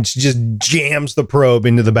port, and she just jams the probe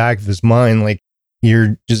into the back of his mind. Like,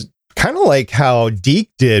 you're just kind of like how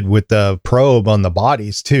Deke did with the probe on the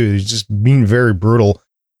bodies too. He's just being very brutal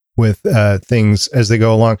with things as they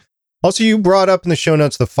go along. Also, you brought up in the show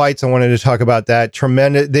notes the fights. I wanted to talk about that.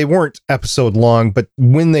 Tremendous. They weren't episode long, but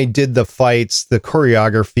when they did the fights, the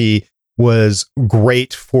choreography was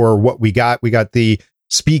great for what we got. We got the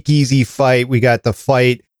speakeasy fight. We got the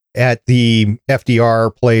fight at the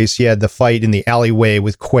FDR place. You had the fight in the alleyway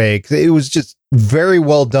with Quake. It was just very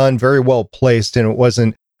well done, very well placed, and it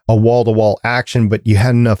wasn't a wall-to-wall action, but you had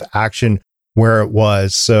enough action where it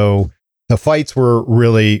was. So the fights were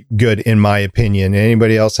really good, in my opinion.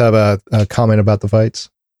 Anybody else have a comment about the fights?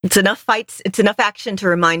 It's enough fights. It's enough action to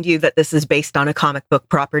remind you that this is based on a comic book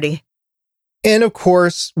property. And of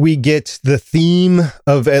course, we get the theme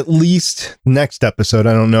of at least next episode.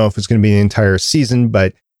 I don't know if it's going to be the entire season,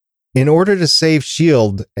 but in order to save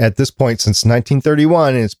S.H.I.E.L.D. at this point, since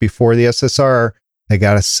 1931, and it's before the SSR, they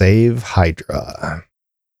got to save Hydra.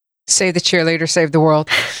 Save the cheerleader, save the world.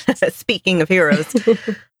 Speaking of heroes,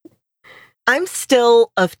 I'm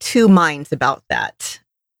still of two minds about that.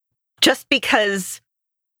 Just because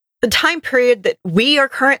the time period that we are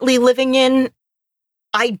currently living in,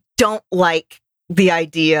 I don't like the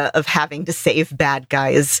idea of having to save bad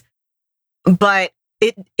guys. But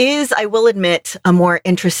it is, I will admit, a more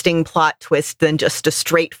interesting plot twist than just a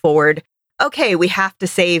straightforward, okay, we have to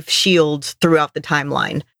save S.H.I.E.L.D. throughout the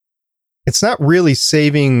timeline. It's not really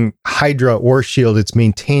saving Hydra or S.H.I.E.L.D. It's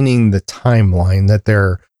maintaining the timeline that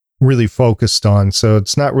they're really focused on. So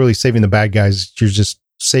it's not really saving the bad guys. You're just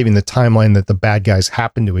saving the timeline that the bad guys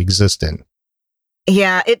happen to exist in.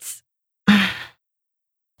 Yeah, it's...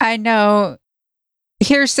 I know.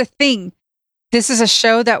 Here's the thing. This is a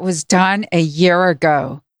show that was done a year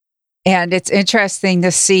ago. And it's interesting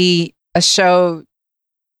to see a show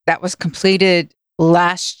that was completed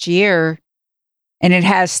last year. And it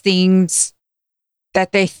has themes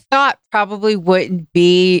that they thought probably wouldn't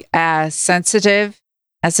be as sensitive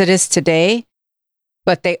as it is today,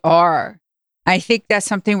 but they are. I think that's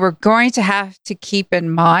something we're going to have to keep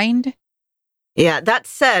in mind. Yeah, that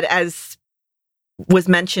said, as was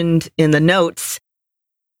mentioned in the notes,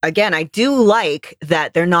 again, I do like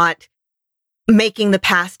that they're not making the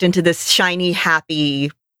past into this shiny,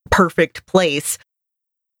 happy, perfect place.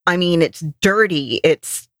 I mean, it's dirty,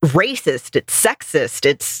 it's racist, it's sexist,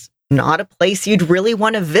 it's not a place you'd really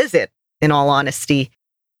want to visit, in all honesty.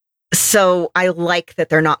 So I like that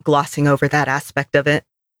they're not glossing over that aspect of it.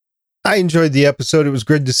 I enjoyed the episode. It was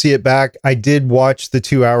good to see it back. I did watch the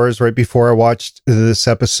 2 hours right before I watched this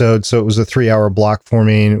episode, so it was a 3-hour block for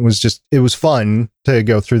me, and it was fun to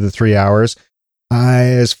go through the 3 hours.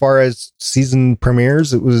 As far as season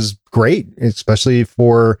premieres, it was great, especially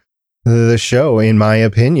for the show, in my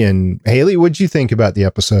opinion. Haley, what'd you think about the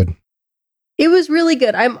episode? It was really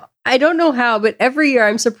good. I don't know how, but every year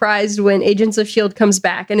I'm surprised when Agents of S.H.I.E.L.D. comes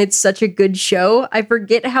back and it's such a good show. I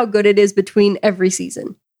forget how good it is between every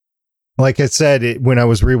season. Like I said, when I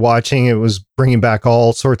was rewatching, it was bringing back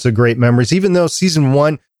all sorts of great memories, even though season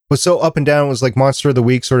 1 was so up and down. It was like Monster of the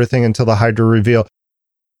Week sort of thing until the Hydra reveal.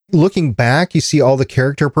 Looking back, you see all the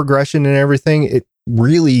character progression and everything. It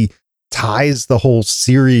really ties the whole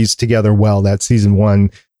series together well, that season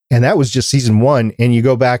 1. And that was just season 1. And you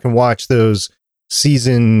go back and watch those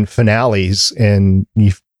season finales and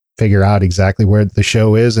you figure out exactly where the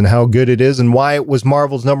show is and how good it is and why it was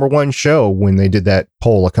Marvel's #1 show when they did that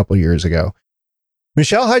poll a couple years ago.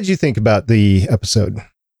 Michelle, how did you think about the episode?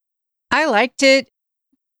 I liked it.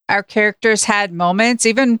 Our characters had moments.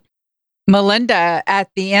 Even Melinda at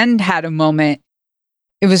the end had a moment.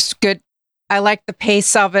 It was good. I liked the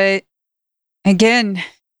pace of it. Again,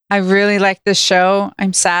 I really like this show.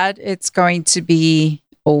 I'm sad it's going to be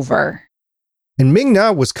over. And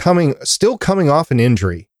Ming-Na was still coming off an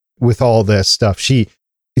injury with all this stuff.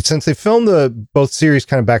 Since they filmed both series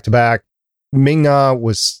kind of back to back, Ming-Na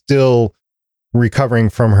was still recovering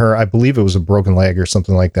from her, I believe it was a broken leg or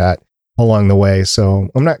something like that along the way. So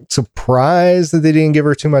I'm not surprised that they didn't give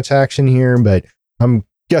her too much action here, but I'm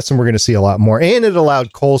guessing we're going to see a lot more. And it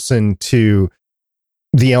allowed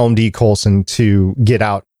the LMD Coulson to get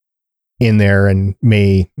out in there and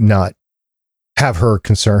may not have her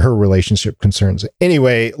relationship concerns.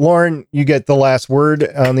 Anyway, Lauren, you get the last word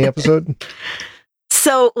on the episode.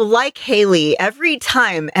 So like Haley, every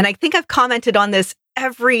time, and I think I've commented on this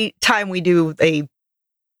every time we do a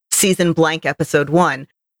season blank episode 1,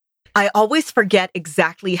 I always forget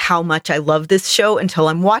exactly how much I love this show until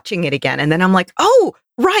I'm watching it again. And then I'm like, oh,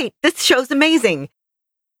 right, this show's amazing.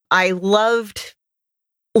 I loved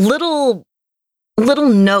little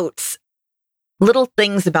notes, little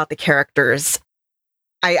things about the characters.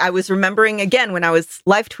 I was remembering again when I was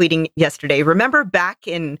live tweeting yesterday. Remember back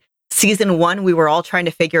in season 1, we were all trying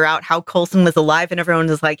to figure out how Coulson was alive and everyone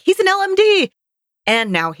was like, he's an LMD.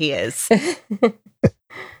 And now he is.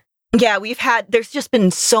 Yeah, there's just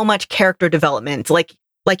been so much character development. Like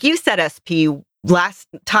you said, SP, last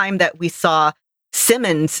time that we saw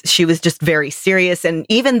Simmons, she was just very serious. And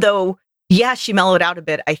even though, yeah, she mellowed out a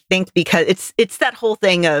bit, I think because it's that whole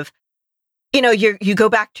thing of, you go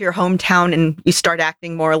back to your hometown and you start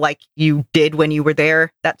acting more like you did when you were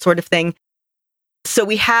there, that sort of thing. So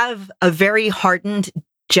we have a very hardened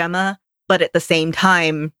Gemma, but at the same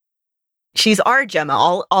time, she's our Gemma.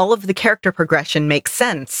 All of the character progression makes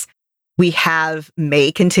sense. We have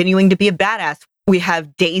May continuing to be a badass. We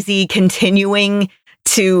have Daisy continuing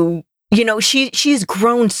to, she's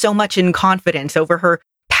grown so much in confidence over her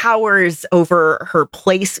powers, over her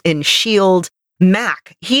place in S.H.I.E.L.D.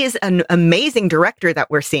 Mac, he is an amazing director that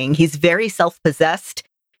we're seeing. He's very self-possessed.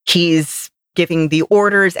 He's giving the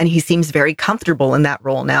orders and he seems very comfortable in that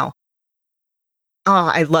role now. Oh,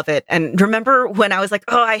 I love it. And remember when I was like,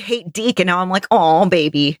 oh, I hate Deke. And now I'm like, oh,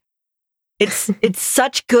 baby. It's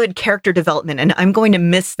such good character development, and I'm going to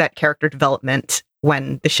miss that character development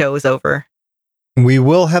when the show is over. We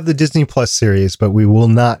will have the Disney Plus series, but we will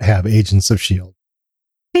not have Agents of S.H.I.E.L.D.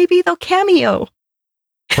 Maybe they'll cameo.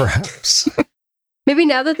 Perhaps. Maybe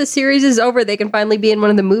now that the series is over, they can finally be in one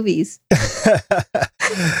of the movies.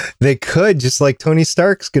 They could, just like Tony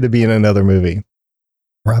Stark's going to be in another movie.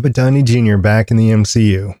 Robert Downey Jr. back in the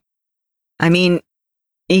MCU. I mean,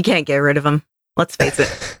 you can't get rid of him. Let's face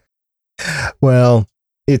it. Well,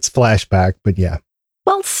 it's flashback, but yeah.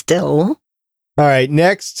 Well, still. All right,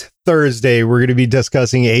 next Thursday, we're going to be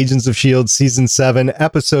discussing Agents of S.H.I.E.L.D. Season 7,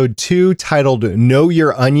 Episode 2, titled Know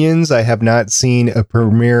Your Onions. I have not seen a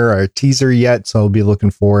premiere or a teaser yet, so I'll be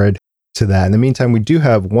looking forward to that. In the meantime, we do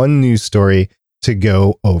have one news story to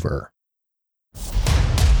go over.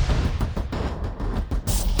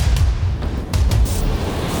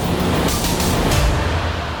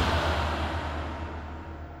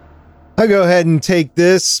 I'll go ahead and take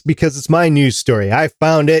this because it's my news story. I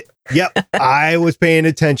found it. Yep, I was paying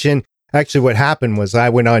attention. Actually, what happened was I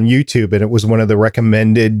went on YouTube and it was one of the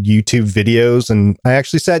recommended YouTube videos, and I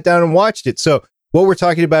actually sat down and watched it. So what we're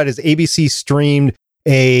talking about is ABC streamed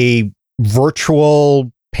a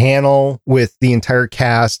virtual panel with the entire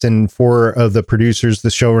cast and 4 of the producers, the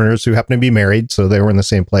showrunners, who happen to be married, so they were in the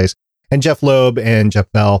same place. And Jeff Loeb and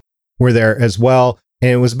Jeff Bell were there as well. And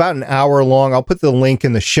it was about an hour long. I'll put the link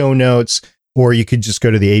in the show notes, or you could just go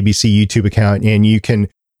to the ABC YouTube account and you can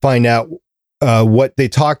find out what they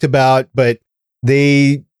talked about. But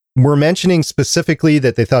they were mentioning specifically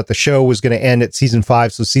that they thought the show was going to end at season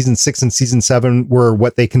 5. So season 6 and season 7 were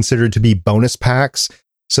what they considered to be bonus packs.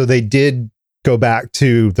 So they did go back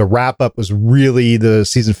to the wrap up was really the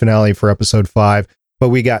season finale for episode 5. But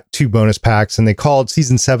we got 2 bonus packs, and they called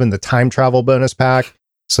season 7 the time travel bonus pack.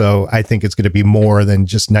 So I think it's going to be more than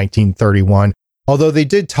just 1931. Although they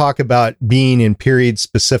did talk about being in period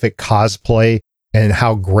specific cosplay and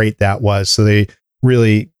how great that was. So they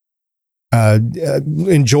really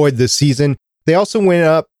enjoyed this season. They also went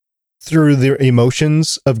up through the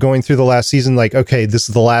emotions of going through the last season. Like, okay, this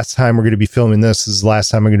is the last time we're going to be filming this. This is the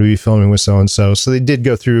last time we're going to be filming with so-and-so. So they did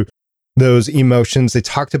go through those emotions. They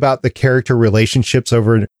talked about the character relationships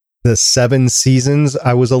over the 7 seasons.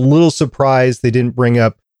 I was a little surprised they didn't bring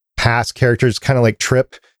up past characters, kind of like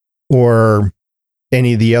Trip or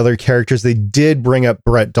any of the other characters. They did bring up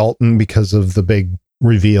Brett Dalton because of the big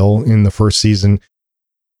reveal in the first season.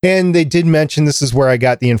 And they did mention, this is where I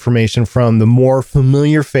got the information from, the more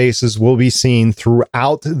familiar faces will be seen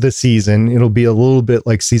throughout the season. It'll be a little bit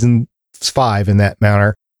like season 5 in that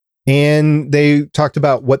manner. And they talked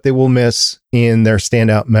about what they will miss in their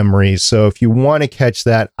standout memories. So if you want to catch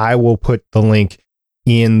that, I will put the link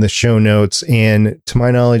in the show notes. And to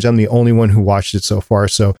my knowledge, I'm the only one who watched it so far.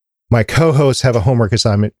 So my co-hosts have a homework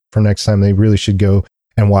assignment for next time. They really should go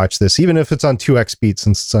and watch this. Even if it's on 2x speed,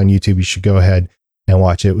 since it's on YouTube, you should go ahead and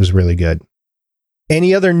watch it. It was really good.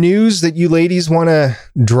 Any other news that you ladies want to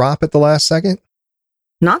drop at the last second?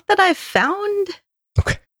 Not that I've found.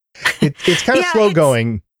 Okay. It's kind of slow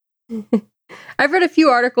going. I've read a few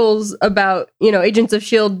articles about, Agents of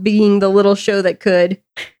S.H.I.E.L.D. being the little show that could.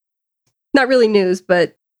 Not really news,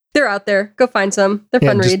 but they're out there. Go find some. They're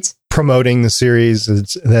fun reads. Promoting the series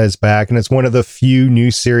that is back. And it's one of the few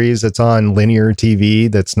new series that's on linear TV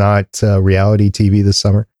that's not reality TV this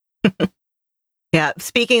summer. Yeah.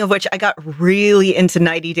 Speaking of which, I got really into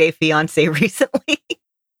 90 Day Fiancé recently.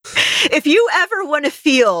 If you ever want to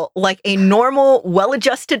feel like a normal,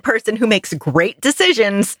 well-adjusted person who makes great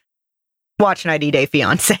decisions, watch 90 Day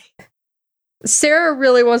Fiancé. Sarah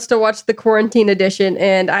really wants to watch the quarantine edition,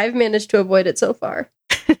 and I've managed to avoid it so far.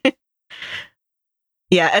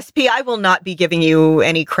 Yeah, SP, I will not be giving you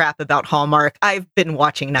any crap about Hallmark. I've been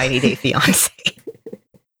watching 90 Day Fiancé.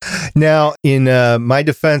 Now, in my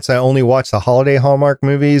defense, I only watch the holiday Hallmark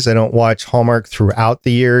movies. I don't watch Hallmark throughout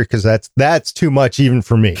the year because that's too much even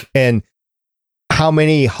for me. And how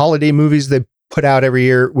many holiday movies they put out every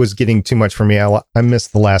year was getting too much for me. I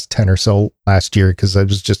missed the last 10 or so last year because I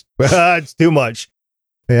was just, it's too much.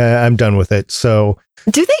 Yeah, I'm done with it. So,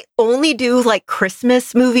 do they only do like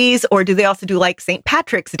Christmas movies, or do they also do like St.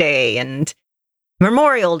 Patrick's Day and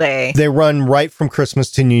Memorial Day? They run right from Christmas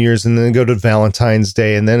to New Year's, and then go to Valentine's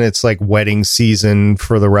Day, and then it's like wedding season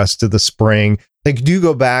for the rest of the spring. They do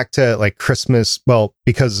go back to like Christmas. Well,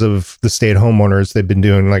 because of the stay-at-home owners, they've been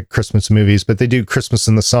doing like Christmas movies, but they do Christmas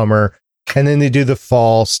in the summer, and then they do the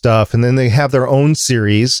fall stuff, and then they have their own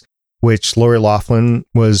series, which Lori Loughlin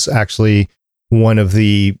was actually one of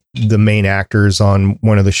the main actors on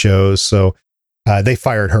one of the shows. So they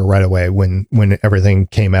fired her right away when everything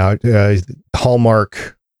came out.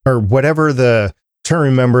 Hallmark or whatever trying to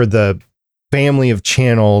remember the family of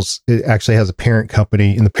channels, it actually has a parent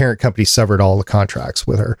company, and the parent company severed all the contracts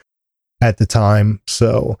with her at the time.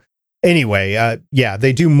 So anyway, yeah,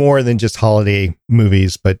 they do more than just holiday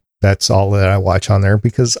movies, but that's all that I watch on there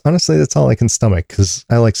because honestly, that's all I can stomach because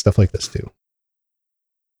I like stuff like this too.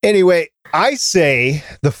 Anyway, I say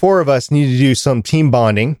the four of us need to do some team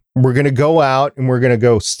bonding. We're going to go out and we're going to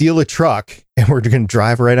go steal a truck and we're going to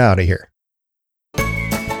drive right out of here.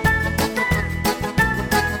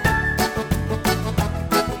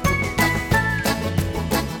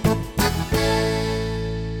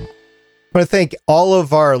 I want to thank all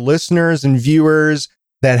of our listeners and viewers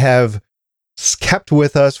that have kept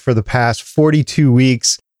with us for the past 42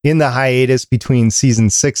 weeks in the hiatus between season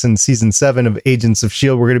 6 and season 7 of Agents of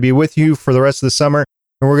S.H.I.E.L.D. We're going to be with you for the rest of the summer,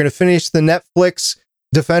 and we're going to finish the Netflix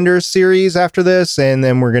Defenders series after this, and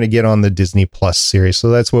then we're going to get on the Disney Plus series.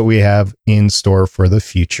 So that's what we have in store for the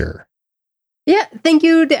future. Yeah, thank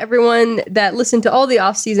you to everyone that listened to all the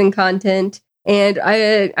off-season content. And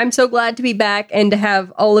I'm so glad to be back and to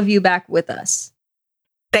have all of you back with us.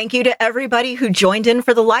 Thank you to everybody who joined in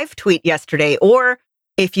for the live tweet yesterday, or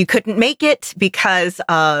if you couldn't make it because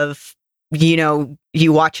of,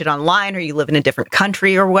 you watch it online or you live in a different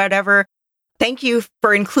country or whatever. Thank you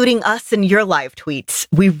for including us in your live tweets.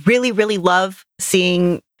 We really, really love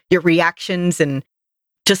seeing your reactions and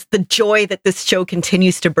just the joy that this show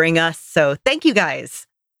continues to bring us. So thank you guys.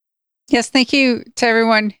 Yes, thank you to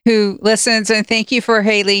everyone who listens, and thank you for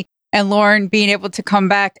Haley and Lauren being able to come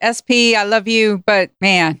back. SP, I love you, but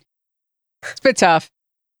man, it's a bit tough.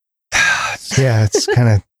 Yeah, it's kind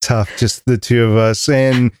of tough, just the two of us.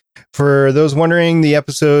 And for those wondering, the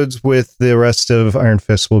episodes with the rest of Iron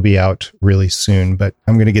Fist will be out really soon, but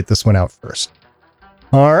I'm going to get this one out first.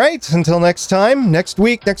 All right, until next time, next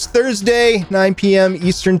week, next Thursday, 9 p.m.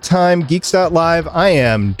 Eastern Time, Geeks.live, I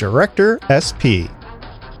am Director SP.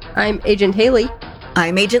 I'm Agent Haley.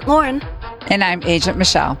 I'm Agent Lauren. And I'm Agent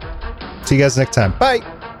Michelle. See you guys next time. Bye.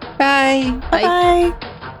 Bye. Bye.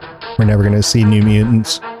 We're never going to see New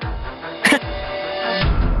Mutants.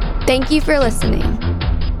 Thank you for listening.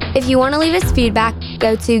 If you want to leave us feedback,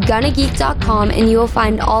 go to gonnageek.com and you will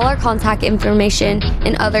find all our contact information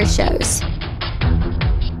and other shows.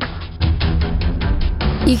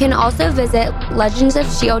 You can also visit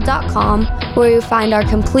legendsofshield.com where you'll find our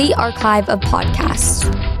complete archive of podcasts.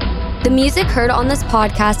 The music heard on this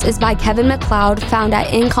podcast is by Kevin MacLeod, found at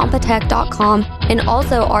incompetech.com, and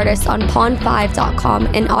also artists on pond5.com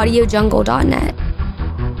and audiojungle.net.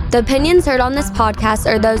 The opinions heard on this podcast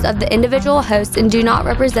are those of the individual hosts and do not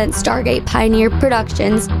represent Stargate Pioneer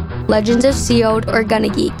Productions, Legends of S.H.I.E.L.D., or Gonna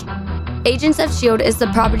Geek. Agents of S.H.I.E.L.D. is the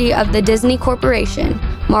property of the Disney Corporation,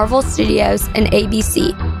 Marvel Studios, and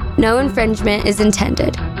ABC. No infringement is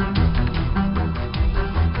intended.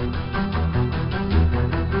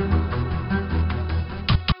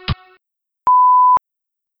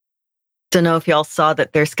 Don't know if y'all saw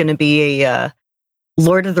that there's going to be a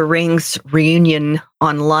Lord of the Rings reunion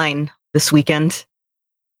online this weekend.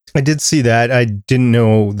 I did see that. I didn't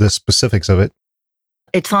know the specifics of it.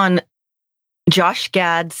 It's on Josh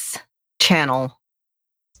Gad's channel.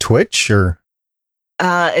 Twitch or?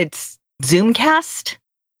 It's Zoomcast.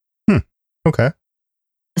 Okay.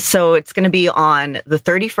 So it's going to be on the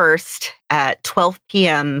 31st at 12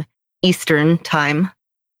 p.m. Eastern time.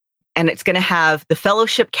 And it's going to have the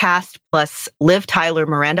Fellowship cast plus Liv Tyler,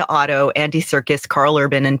 Miranda Otto, Andy Serkis, Carl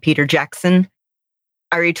Urban, and Peter Jackson.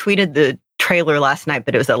 I retweeted the trailer last night,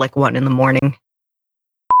 but it was at like 1 a.m.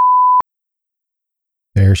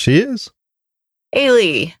 There she is.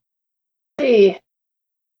 Haley. Hey.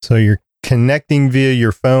 So you're connecting via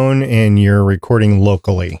your phone and you're recording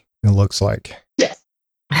locally, it looks like. Yes.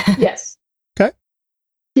 Yes. Okay.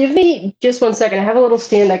 Give me just 1 second. I have a little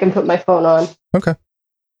stand I can put my phone on. Okay.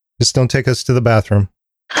 Just don't take us to the bathroom.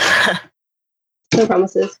 No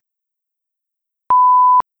promises.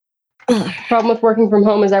 Problem with working from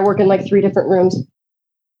home is I work in like 3 different rooms.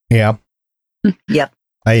 Yeah. Yep.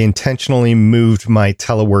 I intentionally moved my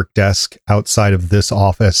telework desk outside of this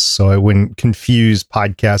office so I wouldn't confuse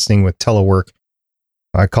podcasting with telework.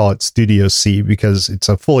 I call it Studio C because it's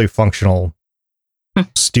a fully functional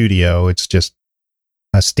studio. It's just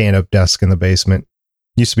a stand-up desk in the basement.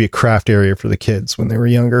 Used to be a craft area for the kids when they were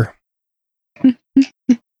younger. And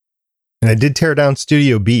I did tear down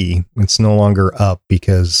Studio B. It's no longer up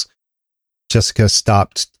because Jessica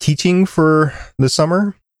stopped teaching for the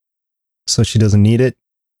summer, so she doesn't need it.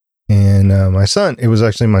 And my son, it was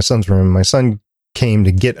actually my son's room. My son came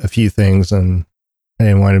to get a few things, and I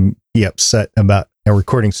didn't want to be upset about a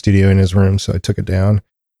recording studio in his room, so I took it down.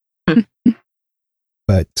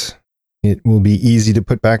 But it will be easy to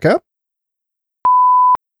put back up.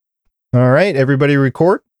 All right, everybody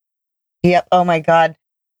record. Yep. Oh my God.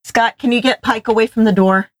 Scott, can you get Pike away from the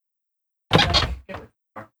door?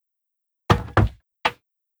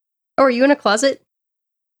 Oh, are you in a closet?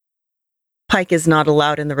 Pike is not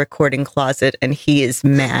allowed in the recording closet, and he is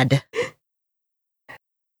mad.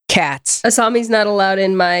 Cats. Asami's not allowed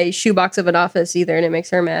in my shoebox of an office either, and it makes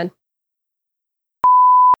her mad.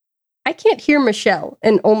 I can't hear Michelle,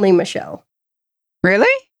 and only Michelle. Really?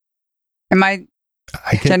 Can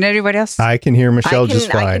Can anybody else? I can hear Michelle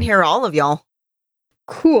just fine. I can hear all of y'all.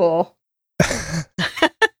 Cool.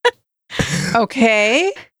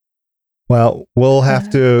 Okay. Well, we'll have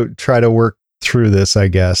to try to work through this, I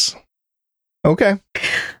guess. Okay.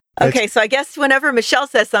 Okay, so I guess whenever Michelle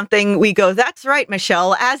says something, we go, "That's right,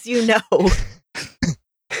 Michelle, as you know."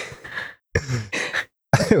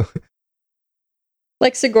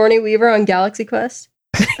 Like Sigourney Weaver on Galaxy Quest.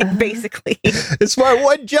 Basically. It's my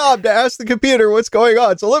one job to ask the computer what's going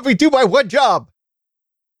on, so let me do my one job.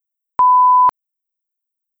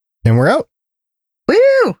 And we're out.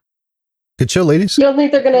 Woo! Good show, ladies. You don't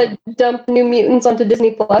think they're going to dump New Mutants onto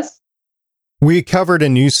Disney Plus? We covered a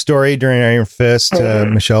news story during Iron Fist.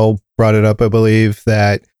 Michelle brought it up, I believe,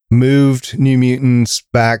 that moved New Mutants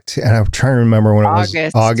back to, and I'm trying to remember when it was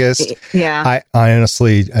August. Yeah. I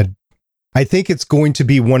honestly, I think it's going to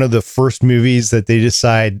be one of the first movies that they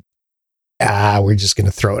decide, we're just going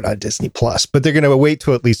to throw it on Disney Plus, but they're going to wait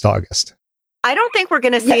till at least August. I don't think we're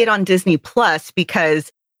going to see it on Disney Plus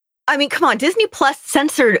because, I mean, come on, Disney Plus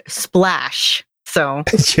censored Splash. So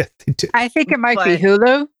Yeah, they do. I think it might be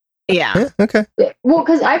Hulu. yeah. Yeah, okay. Well,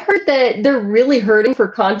 because I've heard that they're really hurting for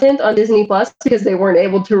content on Disney Plus because they weren't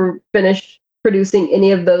able to finish producing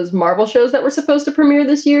any of those Marvel shows that were supposed to premiere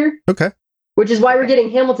this year. Okay. Which is why we're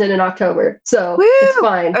getting Hamilton in October. So it's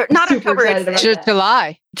fine. Not Super October, excited it's about that.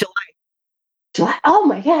 July. July. Oh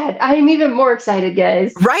my God. I'm even more excited,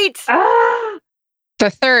 guys. Right. Ah, The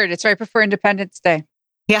 3rd. It's right before Independence Day.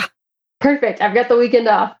 perfect. I've got the weekend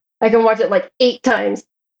off. I can watch it like 8 times.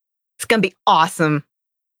 It's going to be awesome.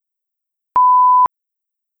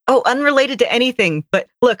 Oh, unrelated to anything, but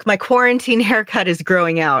look, my quarantine haircut is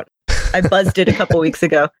growing out. I buzzed it a couple weeks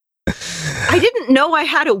ago. I didn't know I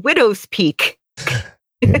had a widow's peak.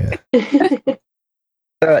 Yeah.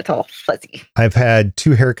 So it's all fuzzy. I've had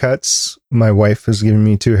 2 haircuts. My wife has given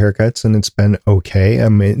me 2 haircuts, and it's been okay.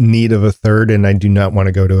 I'm in need of a 3rd, and I do not want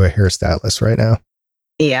to go to a hairstylist right now.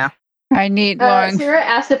 Yeah. I need one. Sarah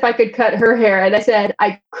asked if I could cut her hair, and I said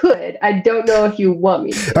I could. I don't know if you want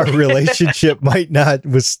me to. Our relationship might not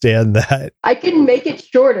withstand that. I can make it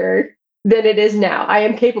shorter than it is now. I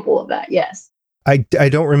am capable of that, yes. I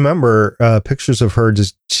don't remember pictures of her.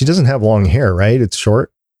 She doesn't have long hair, right? It's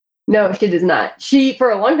short. No, she does not. She, for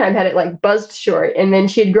a long time, had it like buzzed short, and then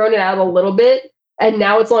she had grown it out a little bit, and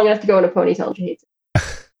now it's long enough to go in a ponytail, and she hates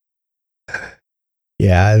it.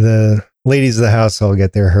 Yeah, the ladies of the house all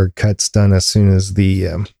get their haircuts done as soon as the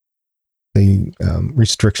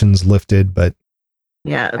restrictions lifted. But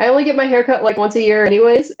Yeah. I only get my hair cut like once a year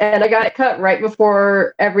anyways, and I got it cut right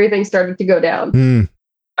before everything started to go down.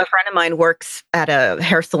 A friend of mine works at a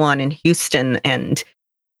hair salon in Houston and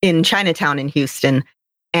in Chinatown in Houston.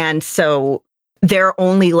 And so they're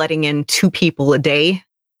only letting in 2 people a day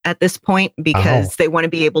at this point because they want to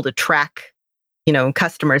be able to track,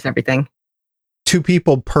 customers and everything. 2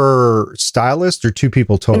 people per stylist or 2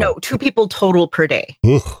 people total? No, 2 people total per day.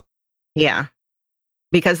 Ugh. Yeah.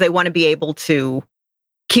 Because they want to be able to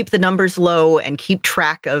keep the numbers low and keep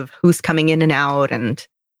track of who's coming in and out. And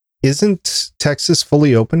Isn't Texas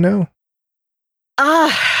fully open now?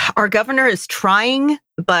 our governor is trying,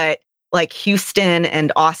 but like Houston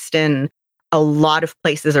and Austin, a lot of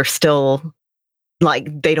places are still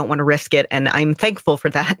like, they don't want to risk it. And I'm thankful for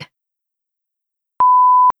that.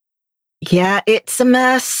 Yeah, it's a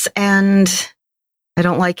mess and I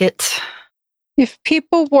don't like it. If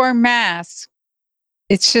people wore masks,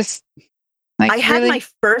 it's just like I had my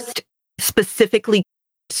first specifically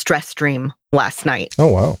stress dream last night. Oh,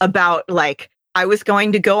 wow. About like, I was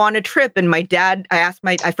going to go on a trip and my dad, I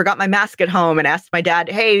forgot my mask at home and asked my dad,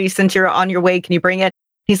 hey, since you're on your way, can you bring it?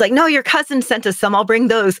 He's like, no, your cousin sent us some. I'll bring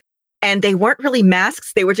those. And they weren't really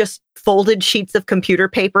masks. They were just folded sheets of computer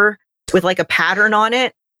paper with like a pattern on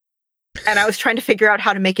it. And I was trying to figure out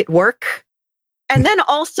how to make it work. And then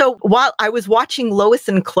also while I was watching Lois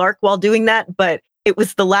and Clark while doing that, but it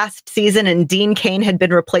was the last season and Dean Cain had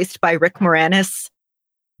been replaced by Rick Moranis.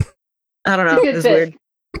 I don't know. It was weird.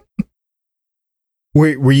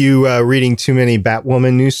 Were you reading too many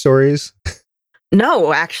Batwoman news stories?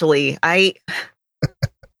 No, actually, I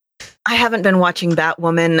haven't been watching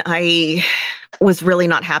Batwoman. I was really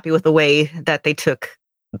not happy with the way that they took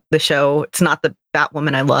the show. It's not the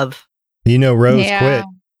Batwoman I love. You know, Rose quit.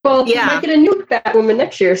 Well, Yeah. we might get a new Batwoman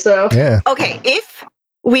next year, so. Yeah. Okay, if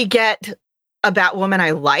we get a Batwoman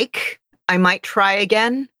I like, I might try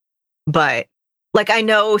again. But, like, I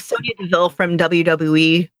know Sonya Deville from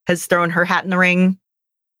WWE has thrown her hat in the ring.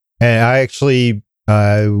 And I actually,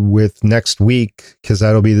 with next week, because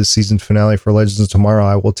that'll be the season finale for Legends of Tomorrow,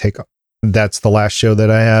 I will take, that's the last show that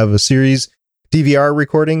I have a series DVR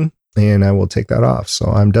recording, and I will take that off. So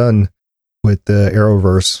I'm done with the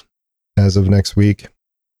Arrowverse as of next week.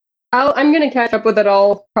 I'm going to catch up with it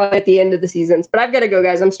all probably at the end of the seasons, but I've got to go,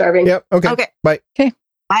 guys. I'm starving. Yep. Okay. Okay. Bye. Okay.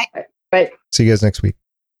 Bye. See you guys next week.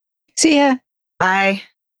 See ya. Bye.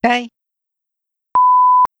 Bye.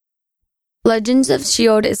 Legends of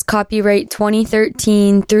S.H.I.E.L.D. is copyright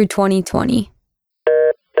 2013 through 2020.